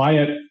 Apply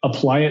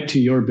it to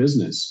your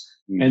business,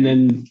 and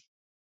then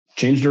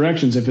change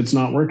directions if it's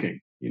not working.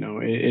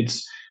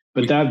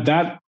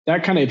 That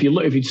kind of,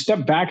 if you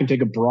step back and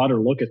take a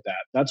broader look at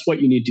that, that's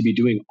what you need to be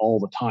doing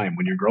all the time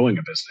when you're growing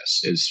a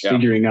business, is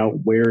figuring out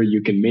where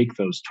you can make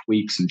those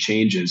tweaks and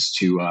changes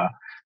to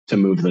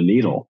move the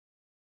needle.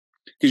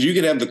 Because you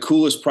could have the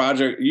coolest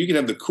project, you could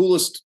have the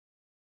coolest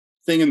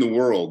thing in the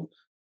world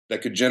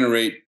that could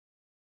generate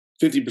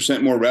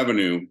 50% more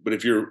revenue, but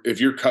if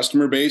your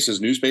customer base is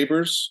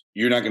newspapers,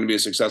 you're not going to be a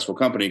successful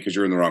company because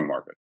you're in the wrong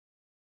market.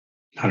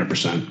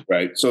 100%.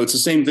 Right. So it's the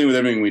same thing with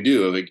everything we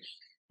do. Like,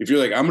 if you're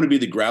like, I'm going to be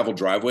the gravel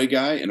driveway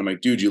guy, and I'm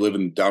like, dude, you live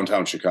in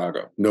downtown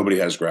Chicago. Nobody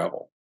has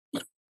gravel.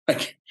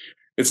 Like,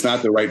 it's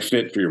not the right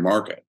fit for your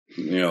market,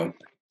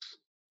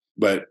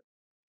 But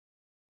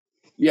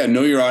yeah,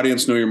 know your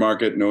audience, know your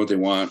market, know what they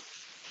want.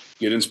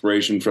 Get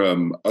inspiration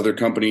from other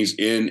companies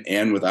in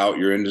and without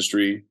your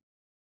industry,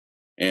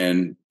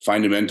 and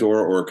find a mentor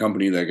or a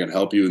company that can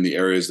help you in the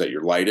areas that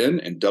you're light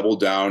in, and double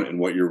down in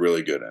what you're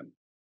really good in.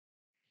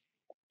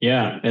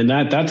 Yeah, and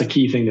that's a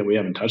key thing that we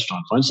haven't touched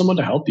on. Find someone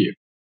to help you.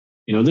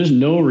 There's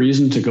no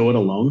reason to go it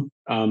alone.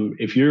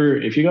 If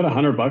you got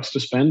 $100 to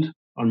spend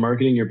on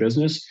marketing your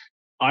business,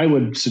 I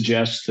would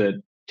suggest that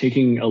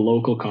taking a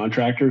local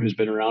contractor who's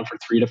been around for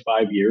 3 to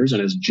 5 years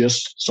and has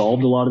just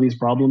solved a lot of these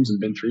problems and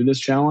been through this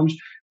challenge,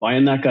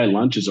 buying that guy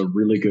lunch is a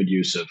really good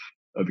use of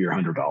your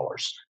 $100.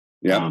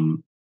 Yeah.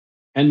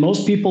 And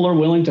most people are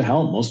willing to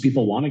help. Most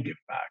people want to give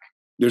back.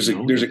 There's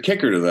a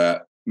kicker to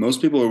that.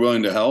 Most people are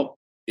willing to help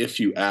if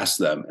you ask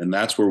them. And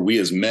that's where we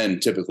as men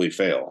typically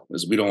fail,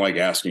 is we don't like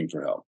asking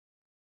for help.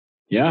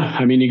 Yeah.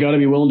 I mean, you got to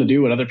be willing to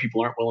do what other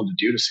people aren't willing to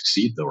do to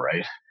succeed though,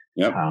 right?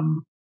 Yep.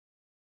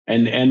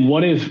 And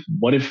what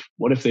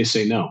if they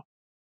say no?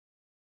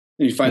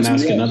 And you find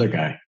ask another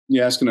guy.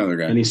 You ask another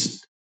guy. And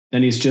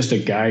he's just a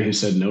guy who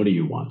said no to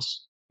you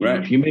once.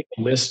 Right. If you make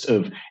a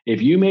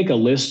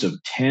list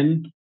of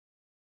 10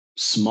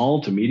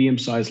 small to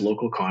medium-sized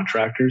local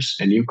contractors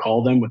and you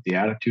call them with the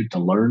attitude to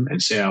learn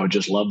and say, I would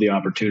just love the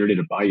opportunity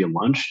to buy you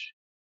lunch,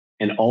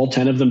 and all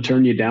 10 of them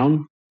turn you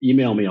down,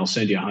 email me, I'll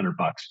send you $100,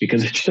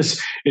 because it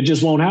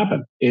just won't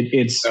happen.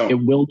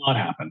 It will not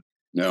happen.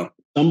 No.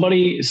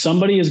 Somebody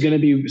is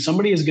going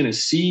to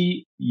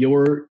see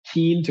you're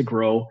keen to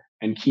grow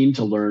and keen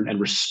to learn and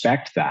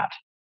respect that,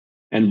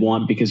 and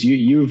want, because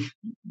you've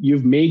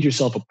made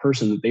yourself a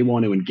person that they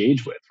want to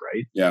engage with,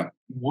 right? Yeah.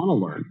 You want to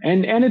learn.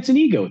 And it's an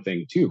ego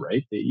thing too,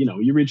 right?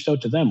 You reached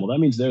out to them. Well, that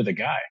means they're the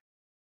guy,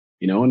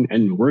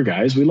 and we're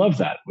guys. We love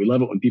that. We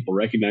love it when people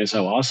recognize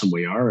how awesome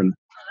we are and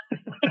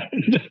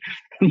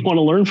want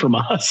to learn from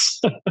us.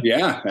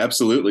 Yeah,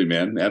 absolutely,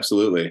 man.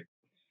 Absolutely.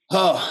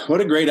 Oh, what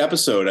a great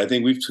episode. I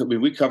think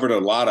we covered a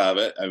lot of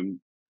it.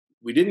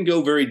 We didn't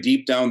go very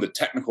deep down the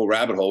technical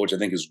rabbit hole, which I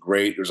think is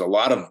great. There's a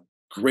lot of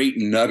great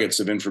nuggets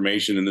of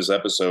information in this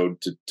episode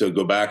to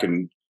go back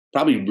and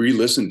probably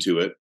re-listen to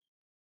it,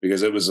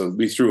 because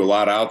we threw a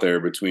lot out there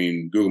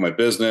between Google My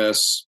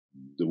Business,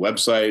 the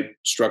website,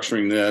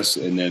 structuring this,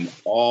 and then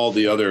all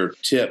the other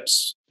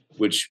tips,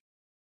 which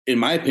in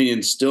my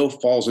opinion still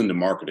falls into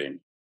marketing,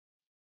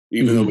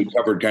 even though we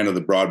covered kind of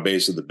the broad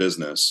base of the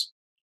business.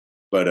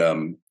 But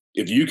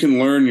if you can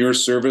learn your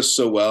service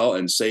so well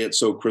and say it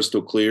so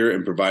crystal clear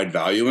and provide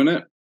value in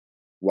it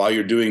while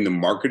you're doing the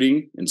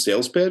marketing and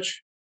sales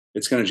pitch,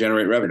 it's going to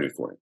generate revenue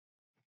for you.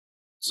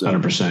 So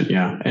 100%.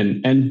 Yeah.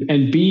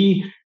 And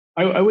be,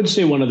 I would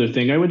say one other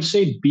thing. I would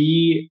say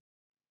be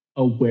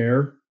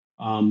aware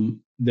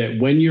that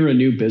when you're a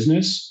new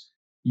business,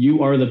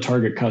 you are the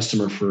target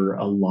customer for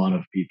a lot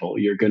of people.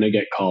 You're going to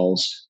get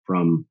calls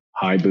from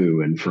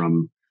Haibu and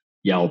from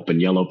Yelp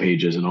and Yellow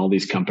Pages and all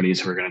these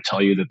companies who are going to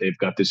tell you that they've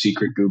got the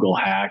secret Google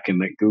hack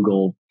and that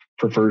Google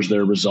prefers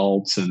their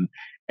results, and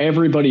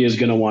everybody is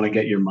going to want to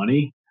get your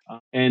money.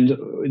 And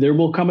there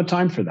will come a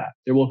time for that.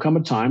 There will come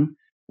a time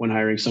when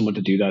hiring someone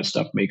to do that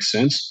stuff makes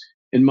sense.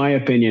 In my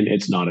opinion,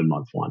 it's not in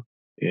month one.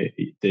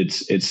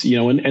 It's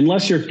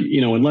unless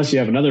you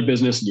have another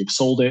business and you've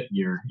sold it,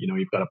 and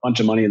you've got a bunch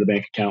of money in the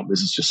bank account,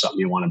 this is just something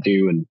you want to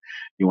do and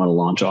you want to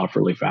launch off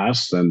really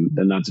fast, then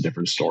that's a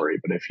different story.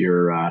 But if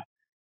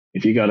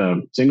you got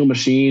a single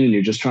machine and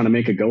you're just trying to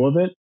make a go of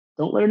it,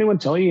 don't let anyone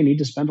tell you need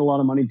to spend a lot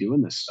of money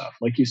doing this stuff.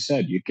 Like you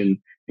said, you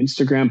can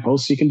Instagram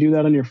posts, you can do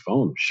that on your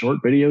phone. Short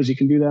videos, you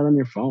can do that on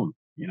your phone.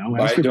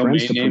 Ask your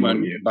friends to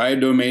promote you. Buy a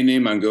domain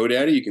name on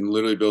GoDaddy. You can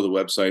literally build a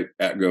website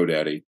at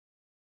GoDaddy.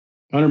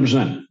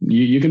 100%.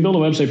 You can build a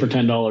website for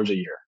 $10 a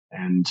year.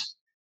 And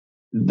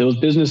those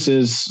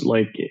businesses,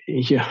 I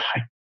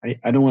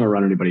don't want to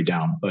run anybody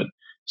down, but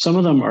some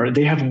of them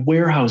they have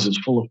warehouses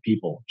full of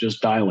people just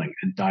dialing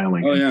and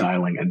dialing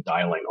dialing and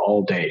dialing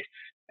all day.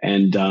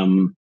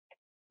 And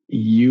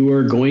you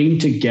are going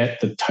to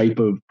get the type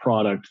of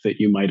product that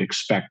you might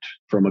expect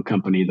from a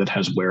company that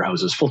has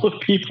warehouses full of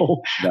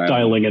people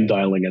dialing and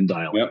dialing and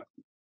dialing. Yep.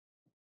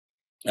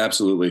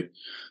 Absolutely.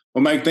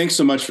 Well, Mike, thanks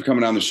so much for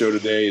coming on the show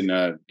today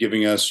and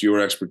giving us your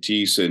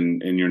expertise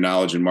and your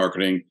knowledge in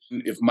marketing.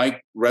 If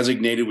Mike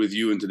resonated with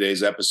you in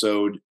today's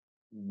episode,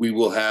 we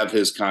will have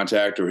his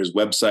contact or his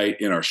website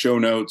in our show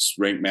notes,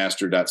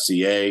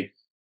 rankmaster.ca.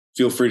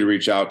 Feel free to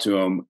reach out to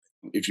him.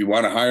 If you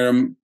want to hire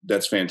him,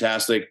 that's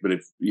fantastic. But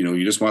if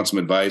you just want some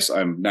advice,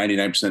 I'm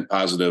 99%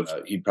 positive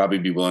he'd probably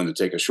be willing to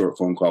take a short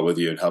phone call with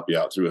you and help you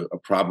out through a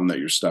problem that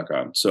you're stuck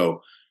on.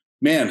 So,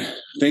 man,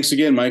 thanks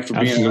again, Mike, for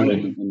being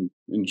on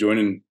and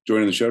joining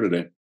the show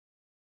today.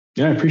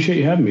 Yeah, I appreciate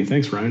you having me.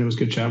 Thanks, Ryan. It was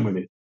good chatting with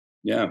you.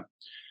 Yeah.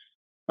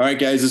 All right,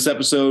 guys, this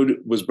episode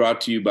was brought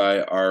to you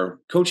by our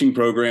coaching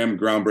program,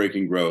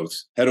 Groundbreaking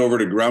Growth. Head over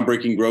to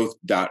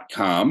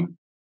groundbreakinggrowth.com.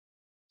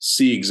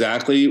 See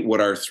exactly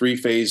what our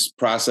 3-phase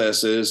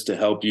process is to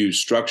help you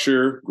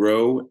structure,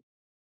 grow,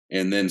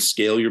 and then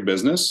scale your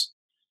business.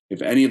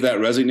 If any of that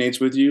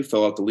resonates with you,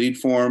 fill out the lead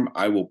form.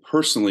 I will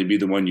personally be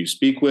the one you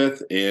speak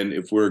with. And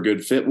if we're a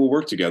good fit, we'll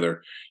work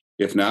together.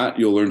 If not,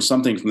 you'll learn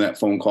something from that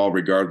phone call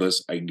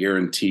regardless. I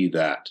guarantee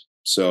that.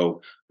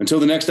 So until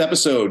the next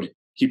episode,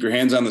 keep your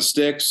hands on the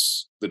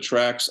sticks, the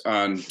tracks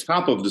on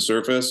top of the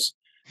surface,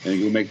 and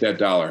you'll make that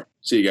dollar.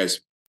 See you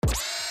guys.